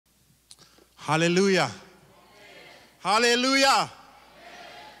Hallelujah. Hallelujah.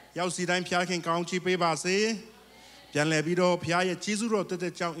 有時တိုင်းဖျားခင်ကောင်းချီးပေးပါစေပြန်လည်ပြီးတော့ဖျားရဲ့ကျေးဇူးတော်တသ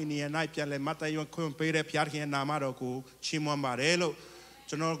က်ကြောင့်အိန္ဒိယ၌ပြန်လည်မတ်တရွခွင့်ပေးတဲ့ဖျားခင်ရဲ့နာမတော်ကိုချီးမွမ်းပါတယ်လို့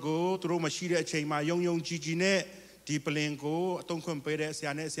ကျွန်တော်ကိုသူတို့မရှိတဲ့အချိန်မှာယုံယုံကြည်ကြည်နဲ့ဒီပလင်ကိုအသုံးခွင့်ပေးတဲ့ဆ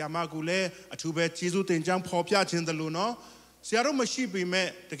ရာနဲ့ဆရာမကလည်းအထူးပဲကျေးဇူးတင်ကြောင်းဖော်ပြခြင်းတလို့နော်ဆရာတို့မရှိပေမဲ့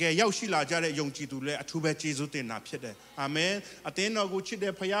တကယ်ရောက်ရှိလာကြတဲ့ယုံကြည်သူလည်းအထူးပဲကျေးဇူးတင်တာဖြစ်တယ်အာမင်အသင်းတော်ကိုချစ်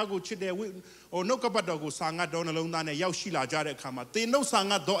တဲ့ဖခင်ကိုချစ်တဲ့နှုတ်ကပတ်တော်ကိုစာငတ်တော်နှလုံးသားနဲ့ရောက်ရှိလာကြတဲ့အခါမှာသင်တို့စာ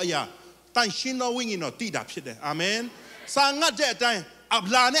ငတ်တော်အရာတန်ရှင်းသောဝိညာဉ်တော်တည်တာဖြစ်တယ်အာမင်စာငတ်တဲ့အတိုင်းအပ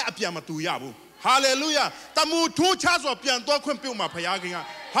လာနဲ့အပြန်မတူရဘူးဟာလေလုယာတမူထိုးချစွာပြန်တော်ခွင့်ပြုမှာဖခင်က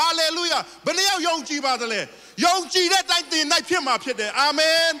ဟာလေလုယာဘယ်နှယောက်ယုံကြည်ပါသလဲယုံကြည်တဲ့အတိုင်းသင်၌ဖြစ်မှာဖြစ်တယ်အာမ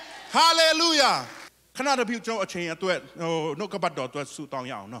င်ဟာလေလုယာခဏတပြုတ်ကျွန်တော်အချိန်အတွက်နှုတ်ကပတ်တော်အတွက်ဆုတောင်း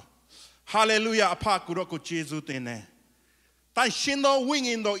ရအောင်နော်ဟာလေလုယာအဖကိုရောကိုယေရှုတင်တယ်တန်ရှင်သောဝိ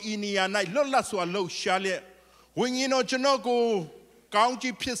ညာဉ်တော်ဤနေရာ၌လွတ်လပ်စွာလှုပ်ရှားလျက်ဝိညာဉ်တော်ကျွန်တော်ကိုကောင်း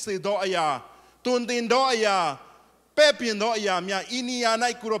ကြီးဖြစ်စေသောအရာတွင်တင်သောအရာပဲ့ပြင်သောအရာများဤနေရာ၌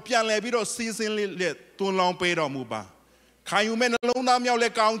ကိုရောပြန်လည်ပြီးတော့စီစဉ်လက်တွင်လောင်းပေးတော်မူပါခံယူမဲ့နှလုံးသားမြောက်လ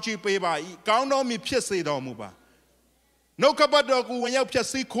ည်းကောင်းကြီးပေးပါ၏ကောင်းတော်မူဖြစ်စေတော်မူပါနှုတ်ကပတ်တော်ကိုဝင်ရောက်ဖြည့်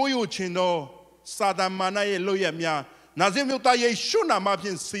ဆည်းခိုးယူခြင်းသောစာတမန်ရဲ့လုပ်ရများနာဇင်မြို့သားယေရှုနာမဖြ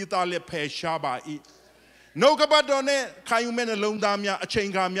င့်စေတာလက်ဖယ်ရှားပါ၏နှုတ်ကပတ်တော်နဲ့ခံယူမဲ့နှလုံးသားများအချိန်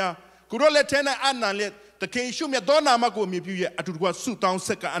ကားများကိုရောလက်ထဲနဲ့အနံလက်တခင်ရှုမြတ်သောနာမကိုမြည်ပြုရဲ့အတူတကွဆုတောင်းဆ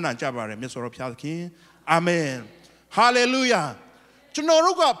က်ကအနံကြပါရယ်မြတ်စွာဘုရားသခင်အာမင်ဟာလေလုယာကျွန်တော်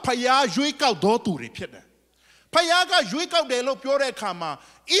တို့ကဖယားရွေးကောက်တော်သူတွေဖြစ်တယ်ဖယားကရွေးကောက်တယ်လို့ပြောတဲ့အခါမှာ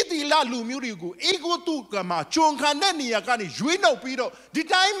ဣသီလလူမျိုးတွေကိုအေဂုတုကမှာဂျွန်ခံတဲ့နေရာကနေရွေးနှုတ်ပြီးတော့ဒီ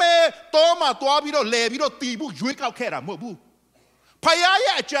တိုင်းပဲတောမှာသွားပြီးတော့လဲပြီးတော့တီဖို့ရွေးကောက်ခဲ့တာမဟုတ်ဘူးဖယား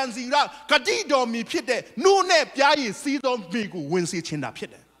ရဲ့အကြံစီကဂတိတော်မီဖြစ်တဲ့နှုတ်နဲ့ပြားရည်စီးသောမိကိုဝင်စေချင်တာဖြစ်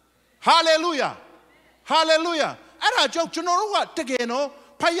တယ်ဟာလေလုယာဟာလေလုယာအဲ့ဒါကြောင့်ကျွန်တော်တို့ကတကယ်နော်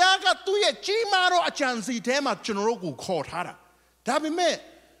ဖယားကသူ့ရဲ့ကြီးမားသောအကြံစီထဲမှာကျွန်တော်တို့ကိုခေါ်ထားတာဒါပေမဲ့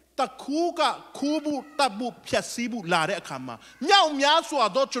တခုကခိုးဖို့တပ်ဖို့ဖြတ်စည်းဖို့လာတဲ့အခါမှာမြောက်များစွာ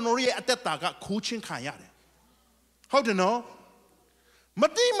သောကျွန်တော်ရဲ့အသက်တာကခိုးချင်းခံရတယ်ဟုတ်တယ်နော်မ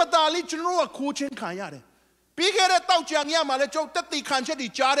တိမတာလေးကျွန်တော်ကခိုးချင်းခံရတယ်ပြီးခဲ့တဲ့တောက်ကြံရမှာလဲကျုပ်တက်တီခံချက်တွေ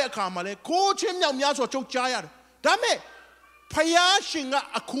ကြားတဲ့အခါမှာလဲခိုးချင်းမြောက်များစွာကျုပ်ကြားရတယ်ဒါပေမဲ့ဖယားရှင်က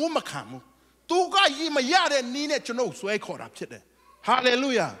အခိုးမခံဘူးသူကရည်မရတဲ့နည်းနဲ့ကျွန်တော်ဆွဲခေါ်တာဖြစ်တယ်ဟာလေ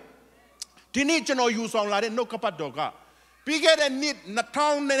လုယာဒီနေ့ကျွန်တော်ယူဆောင်လာတဲ့နှုတ်ကပတ်တော်ကပြီးခဲ့တဲ့နှစ်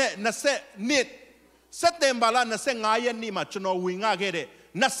2020နှစ်စက်တင်ဘာလ25ရက်နေ့မှာကျွန်တော်ဝင်ငှခဲ့တဲ့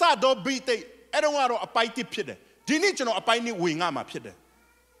နဆတော်ဘိသိက်အဲ့တော့ကတော့အပိုက်တစ်ဖြစ်တယ်ဒီနေ့ကျွန်တော်အပိုက်နှစ်ဝင်ငှမှာဖြစ်တယ်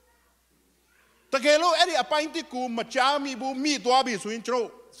တကယ်လို့အဲ့ဒီအပိုက်တစ်ကိုမကြားမိဘူးမိသွားပြီဆိုရင်ကျွန်တော်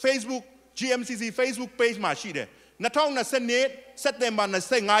Facebook GMCC Facebook page မှာရှိတယ်2020စက်တင်ဘာ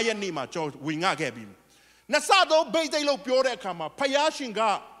25ရက်နေ့မှာကျွန်တော်ဝင်ငှခဲ့ပြီနဆတော်ဘိသိက်လို့ပြောတဲ့အခါမှာဖယားရှင်က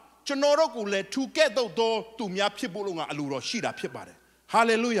ကျွန်တော်တို့ကိုလည်းထူကဲ့သို့သောသူများဖြစ်ဖို့လို့ငါအလိုတော်ရှိတာဖြစ်ပါတယ်ဟာ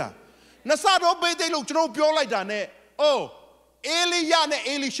လေလုယာနဆတော်ဘိသိက်လို့ကျွန်တော်ပြောလိုက်တာနဲ့အိုးအေလိယနဲ့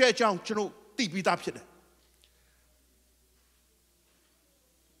အေလိရှဲအကြောင်းကျွန်တော်သိပြီးသားဖြစ်တယ်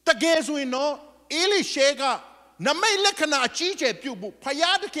တကယ်ဆိုရင်တော့အေလိရှဲကနမိတ်လက္ခဏာအကြီးကျယ်ပြုတ်ဖို့ဖ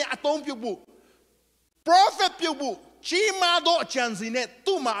ယားသခင်အသုံးပြုတ်ဖို့ prophet ပြုတ်ဖို့ကြီးမားသောအကြံစီနဲ့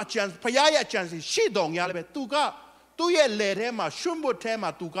သူ့မှာအကြံဖယားရဲ့အကြံစီရှိတော်များလည်းပဲသူကသူ့ရဲ့လေထဲမှာရွှွန့်ဖို့ထဲမှာ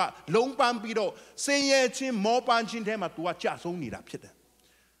သူကလုံးပန်းပြီးတော့စင်ရဲချင်းမောပန်းချင်းထဲမှာသူကကြဆုံးနေတာဖြစ်တယ်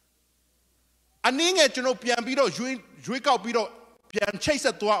အနည်းငယ်ကျွန်တော်ပြန်ပြီးတော့ရွေးကောက်ပြီးတော့ပြန်ချိတ်ဆ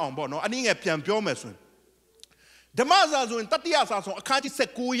က်သွားအောင်ပေါ့နော်အနည်းငယ်ပြန်ပြောမယ်ဆိုရင်ဓမ္မစာဆိုရင်တတိယစာဆိုအခန်းကြီး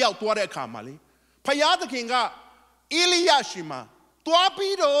19ရောက်သွားတဲ့အခါမှာလေဖယားသခင်ကအေလိယရှိမှာသွား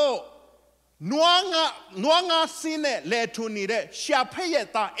ပြီးတော့နွားငါစင်းနဲ့လေထုံနေတဲ့ရှာဖက်ရဲ့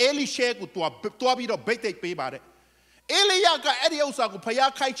သားအေလိရှဲကိုသွားပြီးတော့ဗိတ်သိက်ပေးပါတယ်အေလိယကအဲ့ဒီဥစ္စာကိုဖ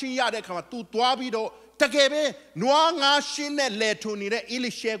ယားခိုက်ချင်းရတဲ့အခါမှာသူသွားပြီးတော့တကယ်ပဲနွားငါရှင်းနဲ့လေထုံနေတဲ့အေ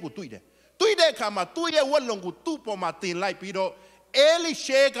လိရှဲကိုတွေ့တယ်တွေ့တဲ့အခါမှာသူ့ရဲ့ဝက်လုံကိုသူ့ပေါ်မှာတင်လိုက်ပြီးတော့အေလိ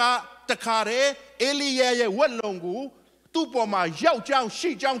ရှဲကတခါတည်းအေလိယရဲ့ဝက်လုံကိုသူ့ပေါ်မှာရောက်ကြောင်းရှိ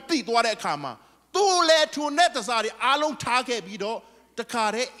ကြောင်းသိသွားတဲ့အခါမှာသူ့လေထုံတဲ့တစားတွေအားလုံးထားခဲ့ပြီးတော့တခါ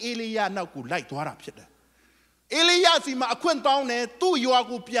တည်းအေလိယနောက်ကိုလိုက်သွားတာဖြစ်တယ်အေလိယစီမှာအခွင့်တောင်းတယ်သူ့ရွာ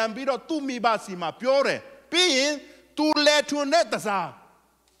ကိုပြန်ပြီးတော့သူ့မိဘစီမှာပြောတယ်ပြီးရင်သူလေထုံတဲ့တစား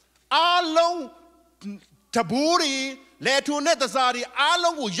အားလုံးတဘူရီလေထုံတဲ့တစားတွေအား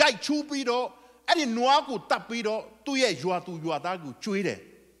လုံးကိုရိုက်ချူးပြီးတော့အဲ့ဒီနွားကိုတတ်ပြီးတော့သူ့ရဲ့ရွာသူရွာသားကိုကျွေးတယ်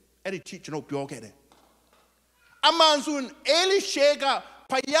အဲ့ဒီချိကျွန်တော်ပြောခဲ့တယ်အမှန်ဆိုရင်အေလိရှဲက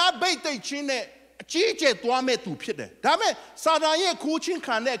ဖယားဘိတ်သိက်ချင်းနဲ့အကြီးကျယ်သွားမဲ့သူဖြစ်တယ်ဒါပေမဲ့စာတန်ရဲ့ခိုးချင်း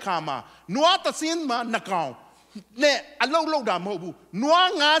ခံတဲ့အခါမှာနွားတစင်းမှာနှကောင် ne a low da mobu,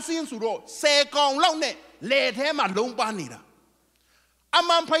 Noa Nasin Suro, Se Kong Lone, let him alone banida.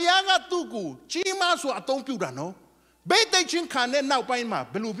 Among Payaga Tuku, Chima so a don't build no. Bete Chin can now by ma,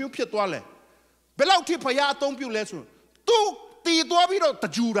 Belubu Pietwale. Belauti Paya don't build lesson. Tu ti Duabido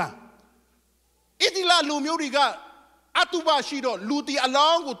Tajura. Itila Lumuriga, Atuba Shido, Luti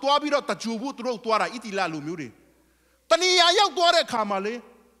along with Duabido Tajubu to Tuara, Itila Lumuri. Tania Yauare Kamale,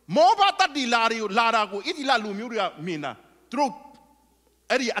 Mobata di Lario, Larago, Itila Lumuria Mina, through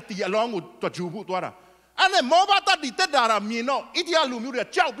Eddie Ati along with Tajubu Tuara. And then Mobata di Tedara Mino, Itia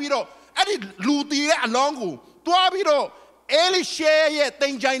Lumuria, Chow Piro, Eddie Luti along, Tuabido, Eli Shea,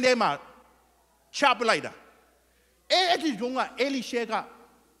 Tenjainema, Chapelaida. Eddie Gunga, Eli Shega.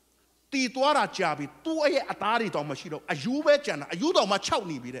 Ti tuara jabi, tu aye atari dong mashido, ayube jana, ayudo ma chow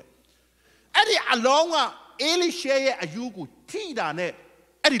ni bide. Edi alonga, eli sheye ayugu, ti da ne,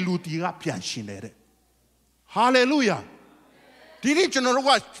 edi lutiga pian shinere. Hallelujah. Didi jano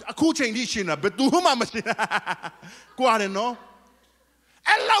wa akucheng di shina, betu huma mashina. Kuane no.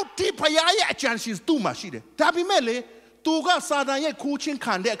 Elau ti payaye ajan shis tu mashide. Tabi mele, tu ga sadaye kucheng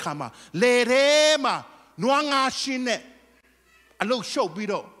kande kama, lerema, nuanga shine. Alo show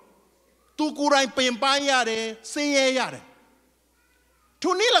bido. Tu kurai pempayare, say yare.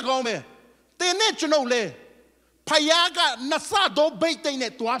 Tunila gome, te natural le, Payaga Nasado baiting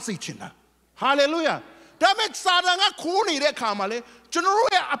it to Asichina. Hallelujah. That makes Sadanga Kuni de Kamale, General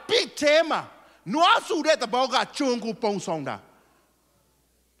a big tema, Noasu de the Boga Chungu Ponsonda.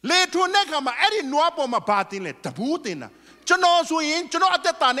 Le to Nekama, Eddie Noapoma Patin, Tabutina. General Swing, General at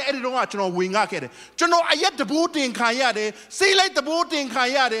the time, Eddie Noachno Wingakere. General Ayet the booting Kayade, see late the booting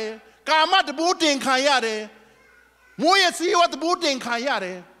Kayade. Kama the booting Kayade. Moya see what the booting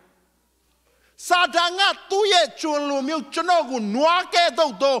Kayade. Sadanga tuye chunlu mil chanogu nuake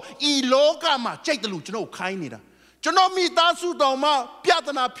do ilokama check the luchano kainida. Chano mi dasu doma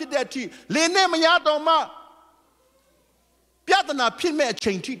piatana pideti lene maya doma piatana pime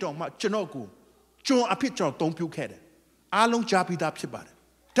change doma chanogu chun a picture don't you care. Along jabi da pibare.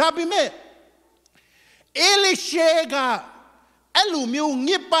 Tabi me Eli Shega. Elu miu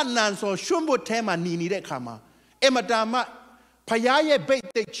ngipanan so shumbo tema nini de kama. Emadama payaye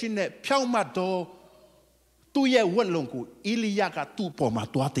bete chine piauma do tuye wenlongu iliyaga tupo ma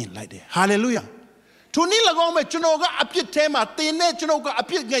tuatin like de. Hallelujah. Tuni lagome chunoga apit tema tine chunoga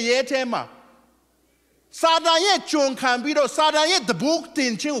apit ngaye tema. Sadaye chun kambido sadaye the book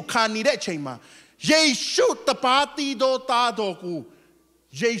tin chin kani de chema. Ye shoot the party do ta doku.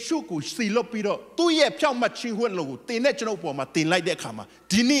 Jesu ku silo piro tu ye piao ma chin huan lo te ne chno po ma tin lai de kama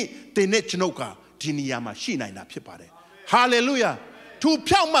dini te ne chno ka dini ya ma shi nai na phit pare. Hallelujah. Tu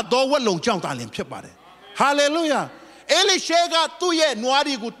piao ma do wat long jiao da lian phit pare. Hallelujah. Eli shega tu ye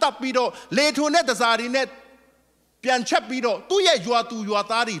nwari ku tap pi do le thu ne tsa ri ne pian chat pi do tu ye yua tu yua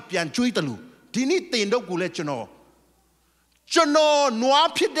ta ri pian chui talu dini tin do ku le chno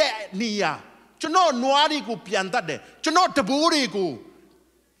nwa phit de ni ya chno nwari ku pian tat de chno tabu ri ku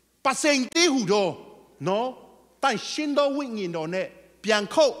Pasenti hudo, no, tan shindo winging on it,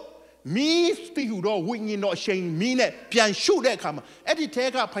 pianco, me sti hudo winging no shame mine, pian shoot that come,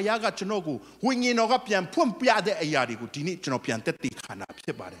 editega payaga chinogu, winging no pian pumpia de ayadigu, dinit no piantetti cana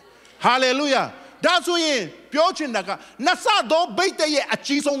pibare. Hallelujah. That's why Piochinaga, Nasa do bete ye a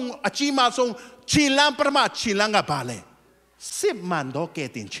chison, a chima song, chilamperma, chilanga bale. Sip man do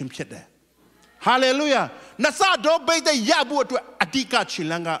get in chimchete. Hallelujah. Nasa do bete yabu to adika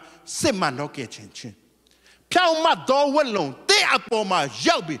chilanga. Seman no ke chin. Piao ma do welong, te apoma,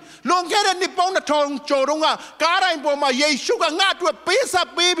 yabi. Long get any pona tong choronga, cara in poma, ye sugar not to a piece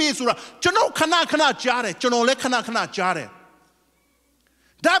of baby sura. Jono kana jare, Jono le kana jare.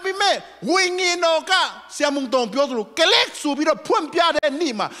 Dabi me, wingy no ka, Siamung don Piotro, collect subito pumpia de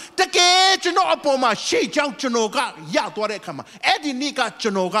nima. The gate no apoma, she junk Jonoga, yadore kama. Eddie nika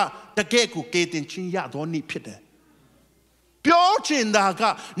Jonoga, the geku gate in chin yadoni pite.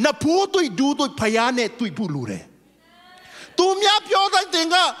 Piochinaga, Naputo do payane to pulure. Tumia piota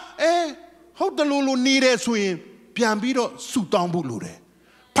tinga, how the lulu needed swim, piambito sutambulure.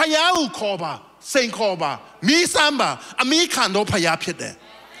 Payau coba, Saint Coba, mi samba, a mi cando payapide.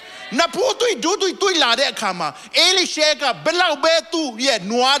 Naputo do lade kama, Eli shega, belau betu, ye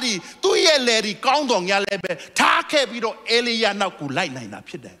nuadi, tu ye lady, condong yalebe, take vido Eliana kulai nine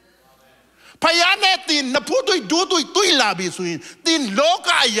pide. Payane tin naputo do labi swin, tin loka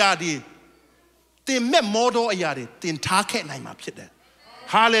ayadi, tin memodo ayadi, tin take naima pide.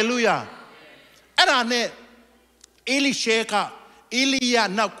 Hallelujah. And ane Eli sheka, Elia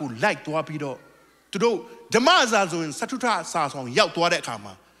naku like to apido. To do the mazazun satuta sasong yaut to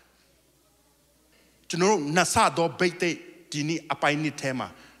kama. know Nasa do bait dini apaini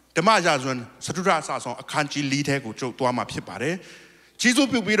tema. The Mazazun, Satura Sason, a country lead go to Ama Pipare. Jizu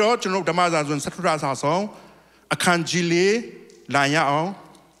Pupiro, to know the Mazazun, Satura Sason, a country lay, Lanya,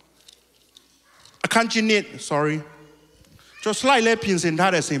 a country knit, sorry. Just slightly pins in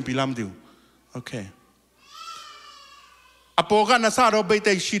that same Pilamdu. Okay. A Poga Nasado bait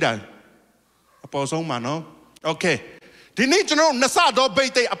shida. A Poson mano. Okay. The need to know Nasado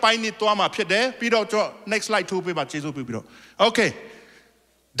bait a pine to Ama Pide, Pido, next slide to be about Jizu Pupiro. Okay.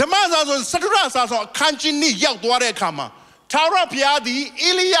 The Mazazon Saturasa country ni Yaware Kama. Tara Piadi,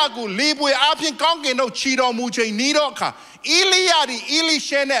 Iliagu, Libwe, Apin Kongi, no Chido Muche, Nidoka, Iliadi, Ili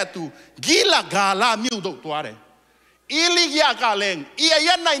Shenetu, Gila Gala, Mudo Tuare. Iliagaleng,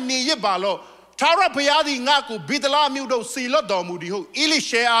 Iayana ni Yebalo, Tara Piadi Naku, Bidala Mudo, Silo Domudi, Ili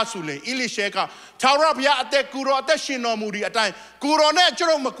Shea Asule, Ili Sheka, Tara Piate Kuro, Teshino Mudi at time, Kuro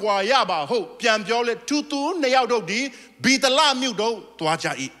Natural Makwayaba, Ho, Piamjole, Tutu, Neado di. Bidala Mudo,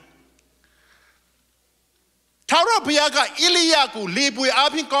 Tuaja. Tara Piaga, Iliaku, Libwe,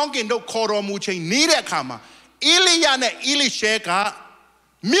 Apin Kongi, no Koro Muche, Nire Kama, Iliane, Ilisheka,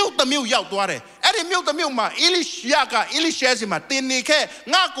 Mute the Mu Yautuare, Eddie Mute the Muma, Ilishaka, Ilishesima, Tinike,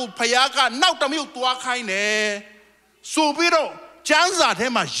 Naku, Payaga, Nauta Mutuakaine, Subiro, Chanza,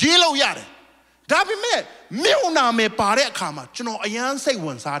 Tema, Gilo Yare. Dabime, Milna me pare Kama, Juno, Ayan say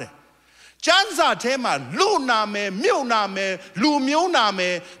one side. Janza tema, Luna me, Milna me, Lumiona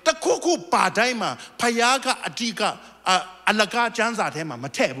me, the cuckoo padaima, Payaga Adiga, Alaga Janza tema,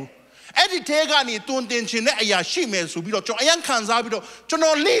 Matebu. Eddie Tegani, Tundin Chinea, Shime, Subiro, Ayan Kanzabido,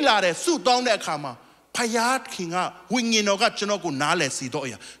 Jono Lila, Su down there Kama, Payat Kinga, Winginoga, Jonogo Nale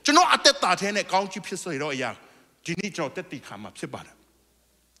Sidoya, Jono Ateta Tene, County Pisoya, Jinito Teti Kama, Sibada.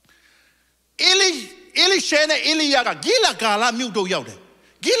 Ili Shene, Iliaga, Gila Gala, Mudo Yode.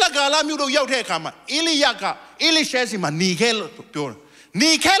 Gila Gala Mudo Yote Kama, Iliaka, Ilishesima, Nikelo, pure.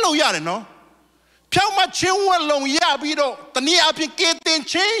 Nikelo Yare, no? Piama Chimwa Long Yabido, Tania Picatin,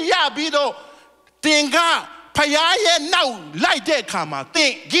 Chin Yabido, Tinga, Payaya now, like de Kama,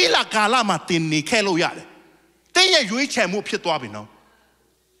 think Gila Gala Martin Nikelo Yare. Think you each have moved Pituabino.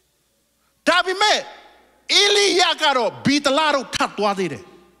 Tabi me, Iliakaro, beat a lot of Tatuadide.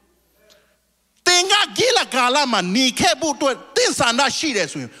 Tenga Gila Galama, Nike Buto, Tinsana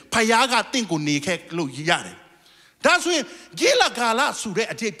Shides, Payaga Tinku Nike Lu Yare. That's when Gila Gala Sure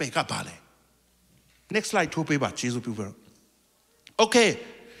a take Beka Bale. Next slide, two paper, Jesus people. Okay,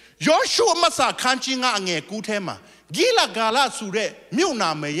 Joshua Masa Kanchinga and a Kutema, Gila Gala Sure,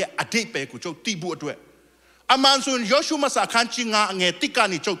 Muna May, a take Bekucho, Tibu to it. A man soon Joshua Masa Kanchinga and a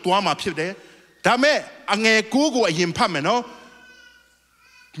Tikani Chok Tuama Pide, Dame, and a Google him Pameno.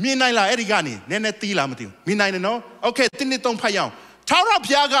 Minaila Erigani, Nene Tila Matiu. Minaina no? Okay, Tinitong Payang. Tara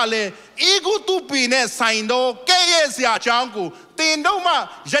Piagale, Igu Tupine, Saindo, Kayesia Changu, Tindoma,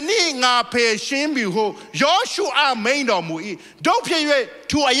 Janinga Pe Shimbu, Joshua Maino Mui, Dopie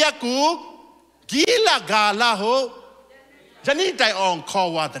to Ayaku, Gila Galaho, Janita on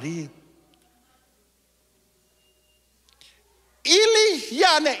Kawadri. Ili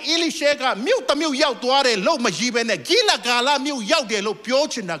Yane, Ili Shega, Muta Mu Yautuare, Lo Majibene, Gila Gala Mu Yaude, Lo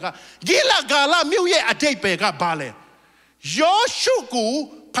Piochinaga, Gila Gala Mu Ye Atepega Bale.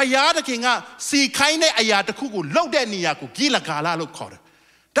 Joshuku, Payada Kinga, Si Kaine Ayata Kuku, Lo Deniaku, Gila Gala Lo Kore.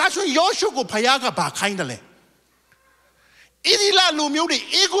 That's when Joshuku Payaga Ba kindly. Idila Lumudi,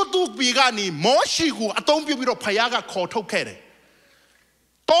 Ego du Bigani, Moshiku, Atombiro Payaga Koto Kere.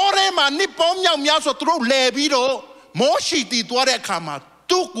 Tore Manipom Yam Yaso through Lebido. Moshi di Dware Kama,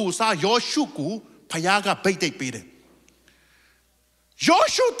 Tuku sa Yoshuku, Payaga Bete Pide.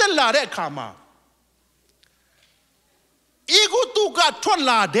 Yoshu de Lare Kama. Igu Tuka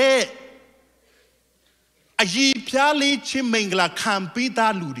Tola de Ayi Piali Chimengla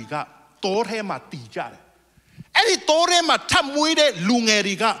Campita Ludiga, Tore Matijare. Any Tore Matamuide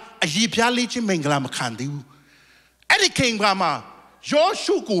Lungeriga, Ayi Piali Chimengla Macandu. Any King Gama,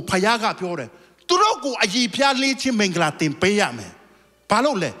 Yoshuku, Payaga Pure. Turoku ayi pia lechi mengla tempeyame.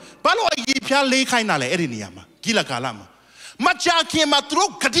 Palo ayi pia le kainale eriniama. Gila kalama. Macha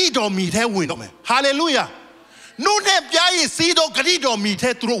matro kadido mite windome. Hallelujah. Nune pia sido kadido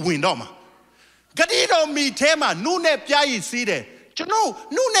mite tro windoma. Kadido mitema nune pia side. Chano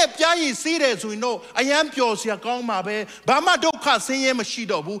nune pia side so no. I am pure sia kong mabe. Bama doka senye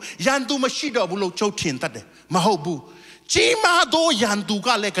mashidobu. Yandu mashidobu lo chotin tade. Mahobu. Chima do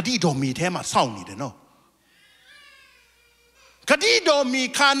yanduga le kadido mi tema sound ni no. Kadido mi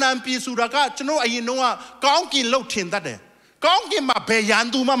Khaan Pi Suraga, Chano Ayinoa, Gonkin low tin that day. Gonkin ma be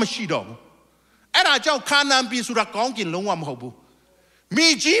yandu ma mashido. And I joke Khaan Pi Sura Gonkin Longam Hobu.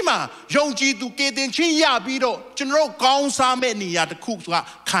 Mi Jima, Yongji to get in Chiyabido, General Gonsa Menia, the cooks were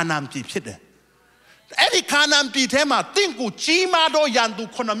Khaan Pi Sermon. Any Khaan Pi Tema, Tingu, Jima do Yandu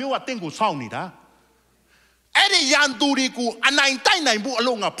Konamua Tingu Saunida. Any Yanduriku, and 99 bu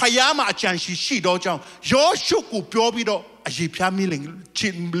along a Payama, a chancy she dojang, Yoshuku Piobido, a Jipia milling,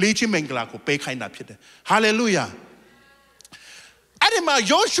 Lichi Menglaco, Pekina Pit. Hallelujah. Adema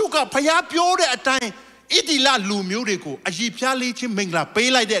Yoshuka Paya Piore at time. Idila lu murico, a jipia lichi mingla,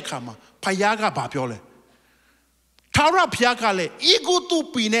 pay like that kama, payaga bapiole. Tara piacale, ego tu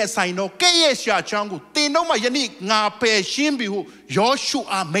pine sino, kayesha changu, te no mayani, na pe shimbihu, Yoshu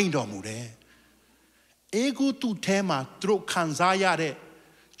a maindomure. Ego tu tema, through kanzayare,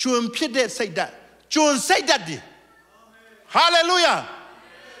 Jun pide say that, Jun say that. Hallelujah.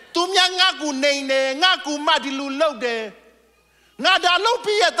 Tumyangaku nene, ngaku madilu lode. Nada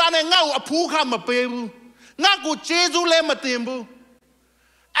lopia tane ngau apuka mapebu. Naku Jesu le matimbu.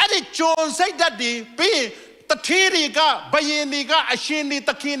 Adi John say that the be the tiriga, bayiniga, ashini,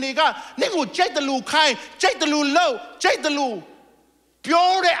 takiniga, Nigu check the lu kai, check the lu low, check the lu.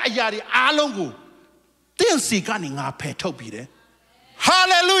 Pure ayari alongu. Then see gunning our petopide.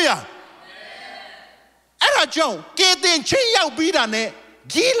 Hallelujah. Era John, get in chia bidane,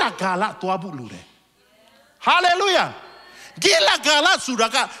 gila gala to abulude. Hallelujah. Gila gala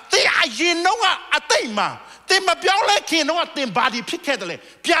suraga, they are yinoa atema. They ma biole kino at them body picketele.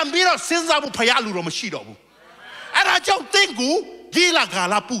 Piambiro sinzabu payalu romashido. And I don't think gila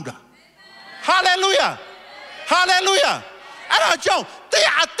gala puda. Hallelujah. Hallelujah. And I don't they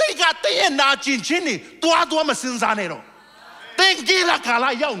are think at the end na chinchini to adoma sinzanero. Think gila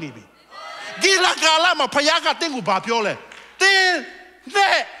gala yaunibi. Gila gala ma payaga tingu babiole. Then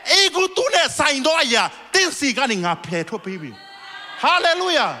the ego tune sign doya. Then see gunning up here to baby.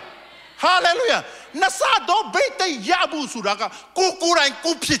 Hallelujah. Hallelujah. Nasa do bete yabu suraga kukura and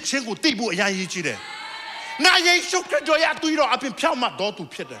kupi chingu tibu yanyichide. Na ye shukra joya to you up in Pyama do to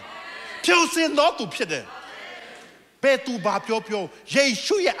pide. Pilsin not to pide. Betu bapio pio, ye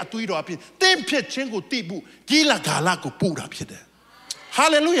shuya at you up in ten pit chingu tibu, gila galago pura pide.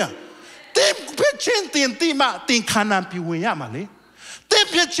 Hallelujah. Ten pit chin tin tima tin Khaan Pi Wiyamale. Ten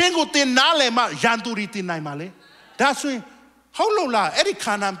pit chingu tin nalema yanduri tin naimale. That's why. How low la? Eric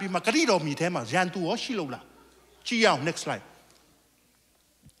Khaan Pi Makarido meet him as Yantu or Shilola. Chia, next slide.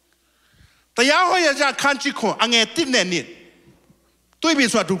 The Yahweh is a country con, and a tin and it. Two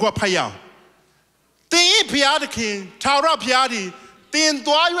bits what to go payam. The Piadi, Tara Piadi, Tin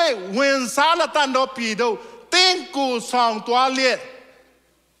Dway, when Salatando Pido, Tinku song toilet.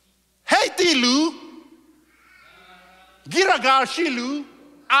 Haiti Lu, Giragar Shilu,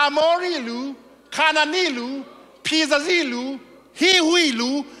 Amorilu, Kananilu. Pizazilu,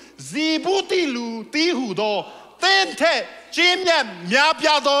 Hiwilu, Zibutilu, Tihudo, Tente, Jimya,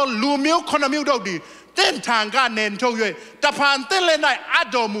 Miapiado, Lumil Konamudodi, Tentanga Nentoye, Tapan Telena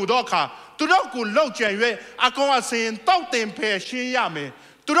Adomudoka, Tudoku Loche, Akoa Sin, Totem Pe Shiyame,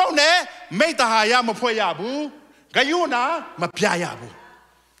 Tudone, Metahayama Poyabu, Gayuna, Mapiayabu.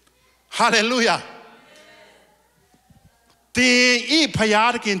 Hallelujah. The E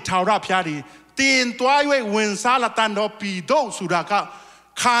Payarkin Taura Piadi. Tin toiwe when salatando pido suraka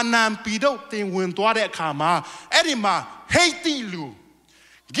Khaan Pido tin when toare kama Edima Haiti lu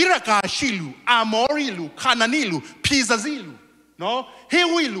Giraka Shilu Amorilu Kananilu Pizazilu no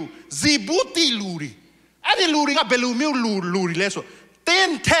Hiwilu Zibuti luri Adi luri ga belumil luri leso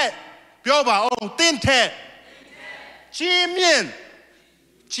Tin te Pioba oh tin te Chimien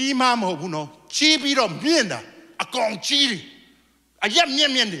Chimam hobuno Chibiro mienda a gong chiri a yam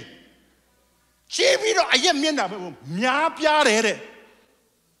miende Chibiro I am Miana, Miapia.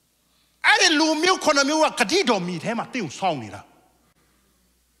 I didn't lose milk on a new Cadido meet him at the Songira.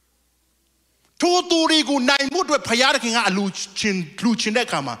 Two Rigu nine mood with Payaraking a luchin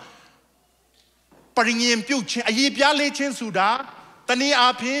decama. Bringing him puchin, a yipia lechin suda, Tani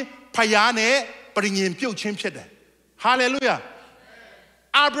api, Payane, bringing him puchin chede. Hallelujah.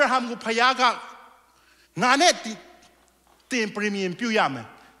 Abraham Payaga Nanet, Tim premium puyame.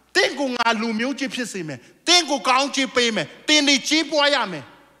 Tengo nga lumio chipsime, tengo county payment, tendi cheap wayame.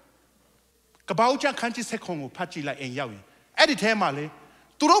 Kabauja country secongo, Pachila and Yawi. At the temale,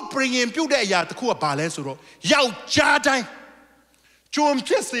 to bring in Puda to Kua Palesuro, Yao Jadai. Chum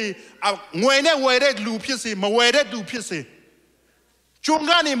Pissy, when I wear lu pissy, my wear do pissy.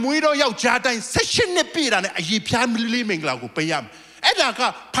 Chungani Muido Yao Jadai, session ne piran, a yipiam living lago payam.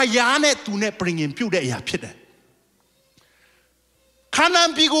 Edaka Payane to ne bring in Puda Yapida.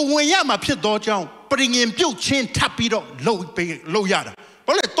 Khaan Pi Wiyama Pido, bring in Pew Chin Tapido, low yada.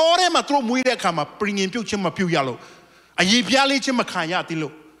 But let Tore Matro Muida come up, bring in Pew Chima Pew Yellow. ye piali chimakaya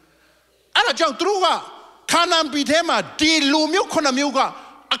tilo. And a junk truga, Khaan Pi Sermon, di lumio konamuga,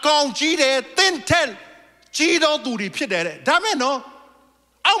 a gong gide, then tell, gido do repeat it. Damn no.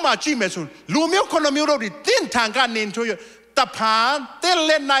 Auma Jimesun, lumio konamuro di tin tanga into you, the pan, then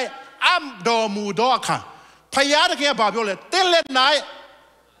let night, do mudoka. Payada can babule, then let night,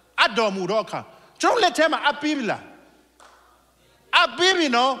 do mudoka. Don't let him a bibila. A baby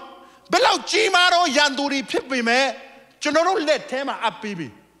no, below Jimaro Yanduri Pipime, General let him a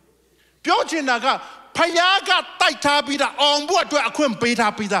baby. Piojinaga, Payaga, Taitabida, on board to a quim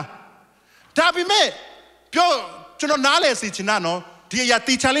beta pita. Tabi me, Pio, Generales Ichinano. Dia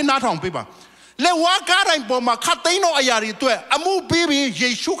tichali na thong piba le wa ka dai po ma khat tain no aya ri twet amu pi bi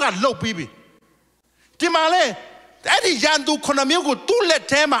Yesu ka lou pi bi di ma le ai di yan tu 9 မျိုးကိုသူ့လက်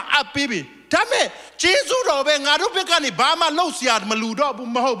ထဲမှာအပ်ပြီးပြီဒါပေမဲ့ဂျေဇုတော်ပဲငါတို့ဘက်ကနေဘာမှလှုပ်ရှားမလူတော့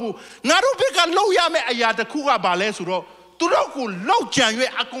ဘူးမဟုတ်ဘူးငါတို့ဘက်ကလှုပ်ရမယ့်အရာတစ်ခုကဘာလဲဆိုတော့သူတို့ကိုလှုပ်ကြံ၍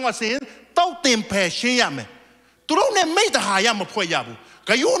အကောင်အစင်တောက်တင်ဖယ်ရှင်းရမယ်သူတို့နဲ့မိတ္တဟာရမဖွဲ့ရဘူးဂ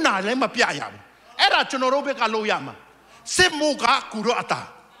ယုနာလည်းမပြရဘူးအဲ့ဒါကျွန်တော်တို့ဘက်ကလှုပ်ရမှာစစ်မှုကကူရောအတာ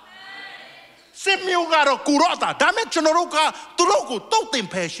စစ်မျိုးကတော့ကူရောအတာဒါမဲ့ကျွန်တော်တို့ကသူတို့ကိုတုတ်တင်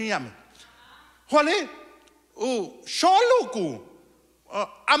ဖယ်ရှင်းရမယ်ဟောလေရှောလူကို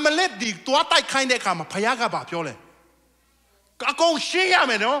အမလက်ဒီတွားတိုက်ခိုင်းတဲ့အခါမှာဖယားကဘာပြောလဲအကုန်ရှင်းရ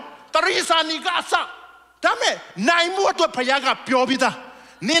မယ်နော်တရိစာနီကအစဒါမဲ့နိုင်မှုအတွက်ဖယားကပြောပြီးသား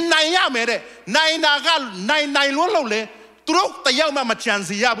နင်နိုင်ရမယ်တဲ့နိုင်တာကနိုင်လို့လို့လေသူတို့တယောက်မှမချန်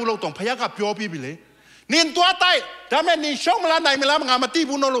စီရဘူးလို့တော့ဖယားကပြောပြီးပြီလေနင်တွားတိုက်ဒါမဲ့နင်ရှုံးမလားနိုင်မလားငါမသိ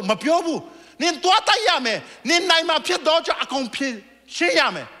ဘူးလို့မပြောဘူးနင်တွားတိုက်ရမယ်နင်နိုင်မှာဖြစ်တော့ကြအကုန်ဖြစ်ရှင်းရ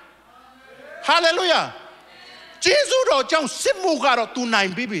မယ်ဟာလေလုယာဂျေဇုတော်ကြောင့်စစ်မှုကတော့သူနို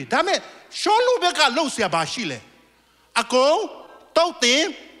င်ပြီဒါမဲ့ရှောလူဘက်ကလှုပ်ရှားပါရှိလေအကုန်တုတ်တင်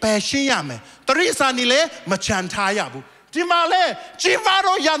ပယ်ရှင်းရမယ်တရိစာနီလည်းမချန်ထားရဘူးဒီမှာလဲဂျီမာ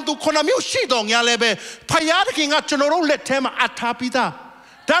ရောရန်သူ9 မျိုးရှိတော်ညာလဲပဲဖယားတခင်ကကျွန်တော်တို့လက်ထဲမှာအထားပြီးသား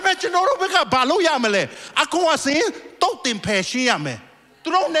ဒါမဲ့ကျွန်တော်တို့ဘက်ကဘာလို့ရမလဲအကုန်အစင်တုတ်တင်ဖယ်ရှင်းရမယ်သူ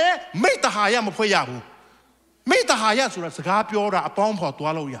တို့နဲ့မိတ္တဟာရမဖွဲ့ရဘူးမိတ္တဟာရဆိုတာစကားပြောတာအပေါင်းဖော်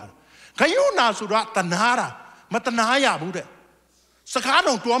သွားလို့ရတယ်ဂယုနာဆိုတာတနာတာမတနာရဘူးတဲ့စကား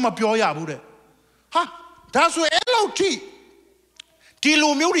တော့တွားမပြောရဘူးတဲ့ဟာဒါဆိုအဲ့လောက်ထိဒီလူ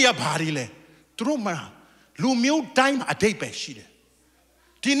မျိုးတွေကဘာတွေလဲသူတို့မှလူမျိုးတိုင်းမှာအတိတ်ပဲရှိတယ်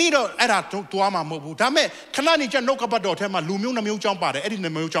ဒီနေ့တော့အဲ့ဒါတွားမှာမဟုတ်ဘူးဒါပေမဲ့ခဏနေကျနှုတ်ကပတ်တော်ထဲမှာလူမျိုးနှမျိုးကြောင်းပါတယ်အဲ့ဒီနှ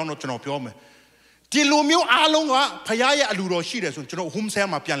မျိုးကြောင်းတော့ကျွန်တော်ပြောမယ်ဒီလူမျိုးအားလုံးကဖယားရဲ့အလူတော်ရှိတယ်ဆိုရင်ကျွန်တော် home cell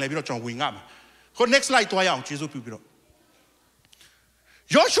မှာပြန်လဲပြီးတော့ကျွန်တော်ဝင်ငါမှာခု next slide တွားရအောင်ကျေးဇူးပြုပြီးတော့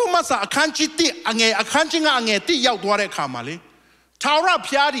ယောရှုမဆာအခန်းကြီး1အငယ်အခန်းကြီး9အငယ်1ရောက်သွားတဲ့အခါမှာလေထာဝရ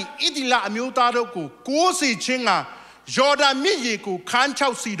ဘုရားသည်ဣသရေလအမျိုးသားတို့ကိုကိုးစီခြင်းကယော်ဒန်မြစ်ရေကိုခန်းချော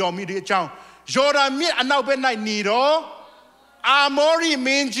က်စီတော်မူတဲ့အကြောင်းယော်ဒန်မြစ်အနောက်ဘက်၌နေတော်အာမောရိမ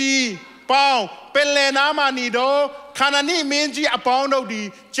င်းကြီးပေါင်းပင်လယ်နားမှနေတော်ခါနာနိမင်းကြီးအပေါင်းတို့သည်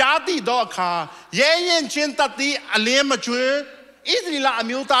ကြားသိသောအခါရဲရင်ချင်းတတ်သည်အလင်းမကျွေးဣသရေလအ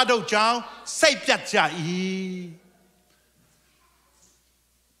မျိုးသားတို့ကြောင့်စိတ်ပြတ်ကြ၏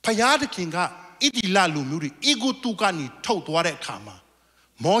ဖယားတခင်ကဣသရေလလူမျိုးတွေအီဂုတုကနေထုတ်သွားတဲ့အခါမှာ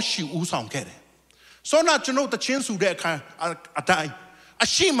မောရှိဦးဆောင်ခဲ့တယ်။ဆိုတော့ကျွန်တော်တချင်းစုတဲ့အခါအတိုင်းအ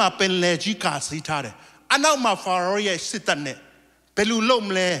ရှိမပင်လေကြီးကစီးထားတယ်။အနောက်မှာဖာရောရဲ့စစ်တပ်နဲ့ဘယ်လိုလုပ်မ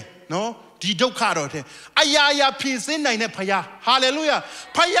လဲနော်ဒီဒုက္ခတော့တဲ့အရာရာဖြည့်စင်းနိုင်တဲ့ဖယားဟာလေလုယာ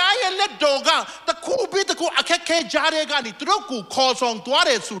ဖယားရဲ့လက်တော်ကတခုပြီးတခုအခက်ခဲကြားတဲ့ကနေသူတို့ကိုခေါ်ဆောင်သွား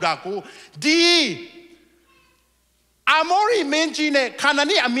တယ်ဆိုတာကိုဒီအာမောရိမင်းကြီးနဲ့ခါနာ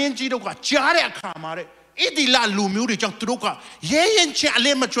နိအမင်းကြီးတို့ကကြားတဲ့အခါမှာတဲ့ဣသီလလူမျိုးတွေကြောင့်သူတို့ကရဲရင်ချင်းအလ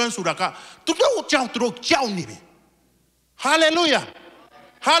င်းမကျွမ်းဆိုတာကသူတို့ကြောင့်သူတို့ကြောက်နေပြီဟာလေလုယာ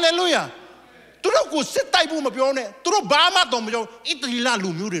ဟာလေလုယာသူတို့ကိုစစ်တိုက်ဖို့မပြောနဲ့သူတို့ဘာမှတော့မပြောဣသီလလူ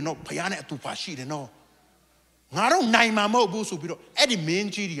မျိုးတွေတော့ဘုရားနဲ့အတူပါရှိတယ်နော်ငါတို့နိုင်မှာမဟုတ်ဘူးဆိုပြီးတော့အဲ့ဒီမင်း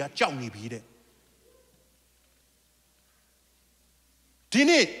ကြီးတွေကကြောက်နေပြီတဲ့ဒီ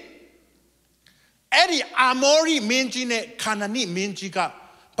နေ့အဲ့ဒီအာမောရိမင်းကြီးနဲ့ခါနာနိမင်းကြီးက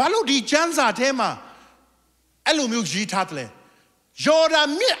ဘာလို့ဒီကျမ်းစာထဲမှာအဲ့လိုမျိုးရေးထားတယ်ယော်ဒန်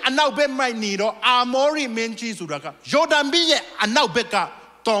မြစ်အနောက်ဘက်မှနေတော့အာမောရိမင်းကြီးဆိုတာကယော်ဒန်မြစ်ရဲ့အနောက်ဘက်က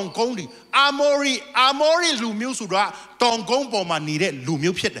တောင်ကုန်းဒီအာမောရိလူမျိုးဆိုတာတောင်ကုန်းပေါ်မှာနေတဲ့လူ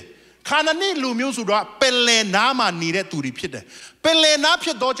မျိုးဖြစ်တယ်ခါနာနိလူမျိုးဆိုတာပင်လယ်နားမှာနေတဲ့သူတွေဖြစ်တယ်ပင်လယ်နားဖြ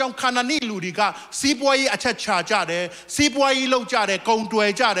စ်သောကြောင့်ခါနာနိလူတွေကစီးပွားရေးအချက်ချကြတယ်စီးပွားရေးလုပ်ကြတယ်ကုန်တွ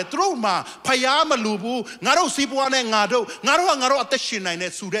ယ်ကြတယ်သူတို့မှဖယားမလူဘူးငါတို့စီးပွားနဲ့ငါတို့အသက်ရှင်နိုင်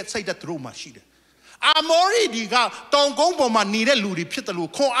တဲ့ဆိုတဲ့စိတ်ဓာတ်သူတို့မှရှိတယ်အာမောရိဒီကတောင်ကုန်းပေါ်မှာနေတဲ့လူတွေဖြစ်တယ်လို့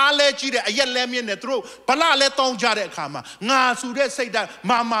ခွန်အားလဲကြီးတဲ့အရက်လဲမြင့်တယ်သူတို့ဗလလဲတောင်းကြတဲ့အခါမှာငါဆိုတဲ့စိတ်ဓာတ်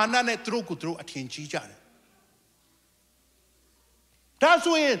မာမာနနဲ့သူတို့ကိုသူတို့အထင်ကြီးကြတယ် ဒါ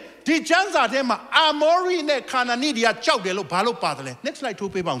ဆိုရင်ဒီကျမ်းစာထဲမှာအာမောရိနဲ့ခါနာနိတွေကကြောက်တယ်လို့ဘာလို့ပါတယ်လဲ next slide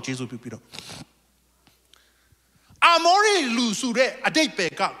ထိုးပေးပါအောင်ယေရှုပြုပြီးတော့အာမောရိလူဆိုတဲ့အတိတ်ပဲ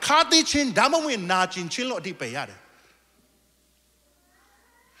ကခါသိချင်းဒါမှမဟုတ်နာကျင်ချင်းလို့အတိတ်ပဲရတယ်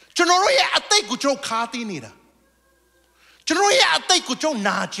ကျွန်တော်တို့ရဲ့အတိတ်ကိုကျွန်တော်ခါသိနေတာကျွန်တော်ရဲ့အတိတ်ကိုကျွန်တော်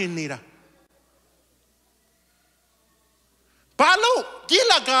နာကျင်နေတာဘာလို့ဒီ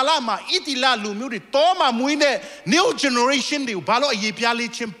လာကာလာမှာအီတီလာလူမျိုးတွေတောမှာမွေးတဲ့ new generation တွေကိုဘာလို့အရေးပြား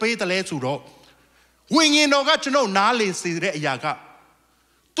လေးချင်းပေးတယ်လဲဆိုတော့ဝိညာဉ်တော်ကကျွန်တော်နားလေစေတဲ့အရာက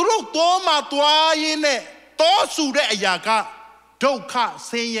သူတို့တောမှာတွားရင်းနဲ့တောဆူတဲ့အရာကဒုက္ခဆ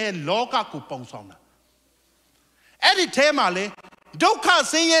င်းရဲလောကကိုပုံဆောင်တာအဲ့ဒီထဲမှာလေဒုက္ခ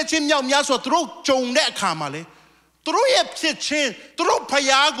ဆင်းရဲခြင်းမြောက်များဆိုသူတို့ကြုံတဲ့အခါမှာလေသူတို့ရဲ့ဖြစ်ချင်းသူတို့ဖ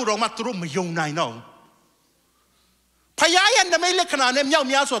ယားကိုတော့မှသူတို့မယုံနိုင်တော့ဖယားရဲ့နမိတ်လက္ခဏာနဲ့မြောက်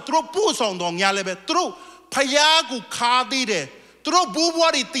များဆိုသူတို့ပို့ဆောင်တော်များလည်းပဲသူတို့ဖယားကိုခါသေးတယ်သူတို့ဘူး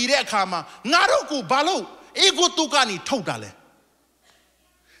ဘွားတွေတည်တဲ့အခါမှာငါတို့ကိုဘာလို့အေဂုတုကနေထုတ်တာလဲ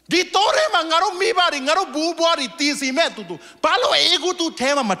ဒီတော်ရဲမှာငါတို့မိဘတွေငါတို့ဘူးဘွားတွေတည်စီမဲ့တူဘာလို့အေဂုတုထဲ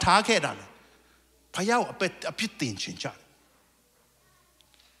မှာမထားခဲ့တာလဲဖယားကိုအပြစ်တင်ခြင်းကြတယ်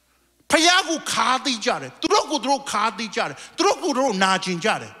ဖယားကိုခါသေးကြတယ်သူတို့ကိုသူတို့ခါသေးကြတယ်သူတို့ကိုသူတို့နာကျင်ကြ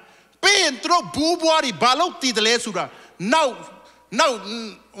တယ်ပြီးရင်သူတို့ဘူးဘွားတွေဘာလို့တည်တယ်လဲဆိုတာနော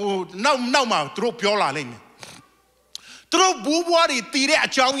က်မှာသူတို့ပြောလာလိမ့်မယ်သူတို့ဘူးဘွားတွေတည်တဲ့အ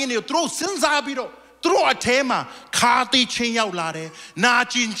ကြောင်းရင်းတွေကိုသူတို့စဉ်းစားပြီးတော့သူတို့အထဲမှာခါသေးခြင်းရောက်လာတယ်နာ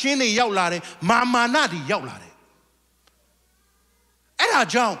ကျင်ခြင်းတွေရောက်လာတယ်မာနတွေရောက်လာတယ်အဲ့ဒါ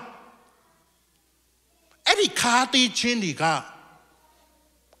ကြောင့်အဲ့ဒီခါသေးခြင်းတွေက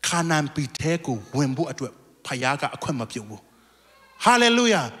ခါနန်ပြည်ထဲကိုဝင်ဖို့အတွက်ဖယားကအခွင့်မပြုတ်ဘူးဟာလေလု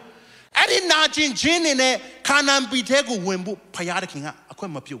ယာအဲ့ဒီနာကျင်ခြင်းတွေနဲ့ခါနန်ပြည်ထဲကိုဝင်ဖို့ဖယားတခင်ကအခွ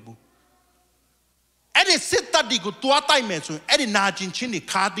င့်မပြုတ်ဘူးအဲ့ဒီစစ်တပ်တွေကိုတွားတိုက်မယ်ဆိုရင်အဲ့ဒီနာကျင်ခြင်းတွေ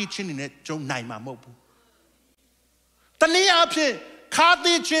ခါသေးခြင်းတွေနဲ့ကျုံနိုင်မှာမဟုတ်ဘူးတနည်းအားဖြင့်ခါ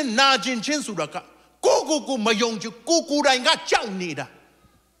သေးခြင်းနာကျင်ခြင်းဆိုတာကကိုမယုံကြည်ကိုတိုင်ကကြောက်နေတာ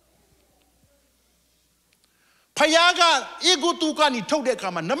ဖယားကအေဂုတုကနေထုတ်တဲ့အခါ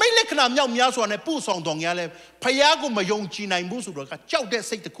မှာနမိတ်လက္ခဏာမြောက်များစွာနဲ့ပို့ဆောင်တော်များလဲဖယားကိုမယုံကြည်နိုင်ဘူးဆိုတော့ကကြောက်တဲ့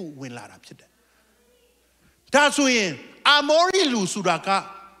စိတ်တစ်ခုဝင်လာတာဖြစ်တယ်ဒါဆိုရင်အာမောရိလူဆိုတာက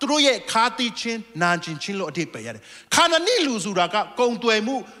သူတို့ရဲ့ခါတိချင်းနာကျင်ချင်းလို့အဓိပ္ပာယ်ရတယ်ခါနနိလူဆိုတာကကုံတွယ်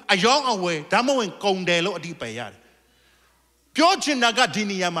မှုအယောင်းအဝယ်ဒါမှမဟုတ်ကုံတယ်လို့အဓိပ္ပာယ်ရတယ်ပြောချင်တာကဒီ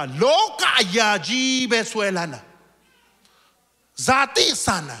နေရာမှာလောကအရာကြီးပဲဆွဲလန်းတာဇာတိဆ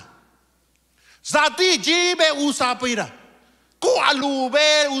န္ဒဇာတိကြီးပဲဥစားပေးတာကိုအလူပဲ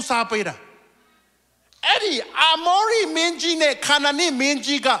ဥစားပေးတာအဲ့ဒီအာမောရိမင်းကြီးနဲ့ခါနနိမင်း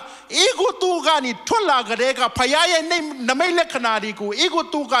ကြီးကအေဂုတုကနေထွက်လာကြတဲ့ကဖယားရဲ့နမိတ်လက္ခဏာတွေကိုအေဂု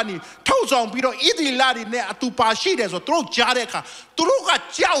တုကနေထုတ်ဆောင်ပြီးတော့ဣသရေလတွေနဲ့အတူပါရှိတယ်ဆိုတော့သူတို့ကြားတဲ့အခါသူတို့က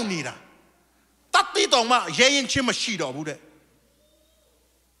ကြောက်နေတာတတ်တိတော်မှရဲရင်ချင်းမရှိတော့ဘူးတဲ့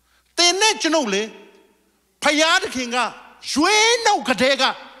တင်းနဲ့ကျွန်ုပ်လေဖယားတခင်ကရွေးနှုတ်ကြတဲ့က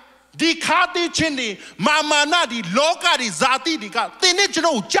ဒီခါတိချင်းတွေမာနတွေလောကတွေဇာတိတွေကတင်းနဲ့ကျွန်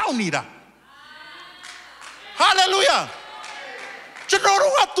တော်ကြောက်နေတာဟာလေလုယာကျွန်တော်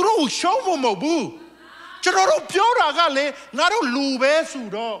တို့ကသူတို့ရှုံးဖို့မဟုတ်ဘူးကျွန်တော်တို့ပြောတာကလေငါတို့လူပဲဆို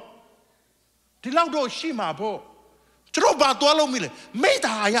တော့ဒီလောက်တော့ရှိမှာပေါ့ကျွန်တော်ဘာသွားလို့မိလဲမိ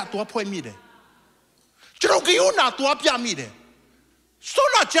သားအရာသွားဖွဲ့မိတယ်ကျွန်တော်ကိယနာသွားပြမိတယ်ဆို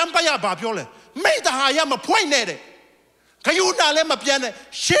တော့ချမ်းပါရဘာပြောလဲမိသားအရာမဖွဲ့နဲ့တဲ့ကိယနာလည်းမပြန်နဲ့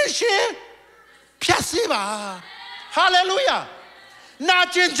ရှင်းဖြတ်စေးပါဟာလေလုယာနာ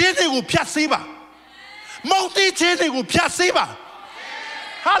ကျင်ခြင်းတွေကိုဖြတ်စေးပါမုန်တိခြင်းတွေကိုဖြတ်စေးပါ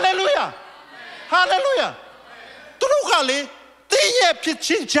ဟာလေလုယာဟာလေလုယာသူတို့ကလေတင်းရဲ့ဖြစ်ချ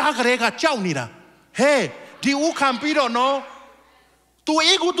င်းကြားကြတဲ့ကကြောက်နေတာဟဲ့ဒီဦးခံပြီးတော့နော်သူ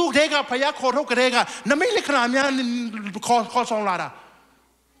အေဂုတုတဲ့ကဖယားခေါ်ထုတ်ကြတဲ့ကနမိတ်လက္ခဏာများခေါ်ဆောင်လာတာ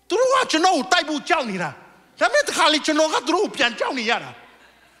သူတို့ကကျွန်တော်ကိုတိုက်ဖို့ကြောက်နေတာဒါပေမဲ့တခါလေကျွန်တော်ကသူတို့ကိုပြန်ကြောက်နေရတာ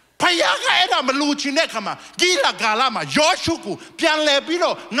ဖယားကအဲ့ဒါမလူချင်တဲ့ခါမှာဂီလာဂါလာမှာယောရှုကိုပြန်လဲပြီး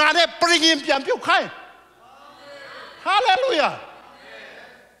တော့ငါနဲ့ပရိယင်ပြန်ပြုတ်ခိုင်းဟာလေလုယာ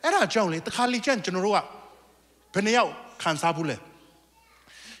အဲ့ဒါကြောင့်လေတခါလေကျန်ကျွန်တော်တို့ကဘယ်နှယောက်ခံစားဘူးလဲ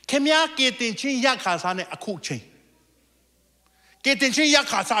ခင်ဗျားကေတင်ချင်းရခါစားနဲ့အခုချိန်ကေတင်ချင်းရ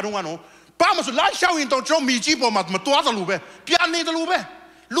ခါစားတော့ကနော်ဘာမှဆိုလာရှောင်းရင်တော့ကျွန်တော်မိကြီးပေါ်မှာမတွားတယ်လို့ပဲပြန်နေတယ်လို့ပဲ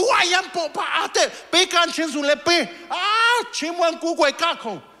လူအယံပေါ်ပါတဲ့ဘေကန်ချင်းစုလည်းပေးချင်းဝန်ကိုကွယ်က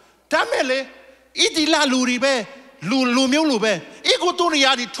ခုံဒါမဲ့လေဣတိလာလူတွေပဲလူမျိုးလူပဲအေဂုတုရိ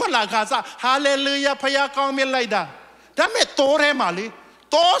ယာဒီထွက်လာခါစားဟာလေလုယာဖယားကောင်းမြတ်လိုက်တာဒါမဲ့တော်ထဲမှာလေ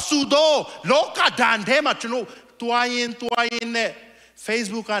တော်စုတော့လောကဒဏ်ထဲမှာကျွန်တော်တွားရင်နဲ့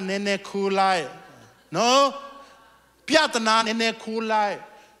Facebook ကနည်းနည်းခူလိုက်နော်ပြ Piatana nene kulai.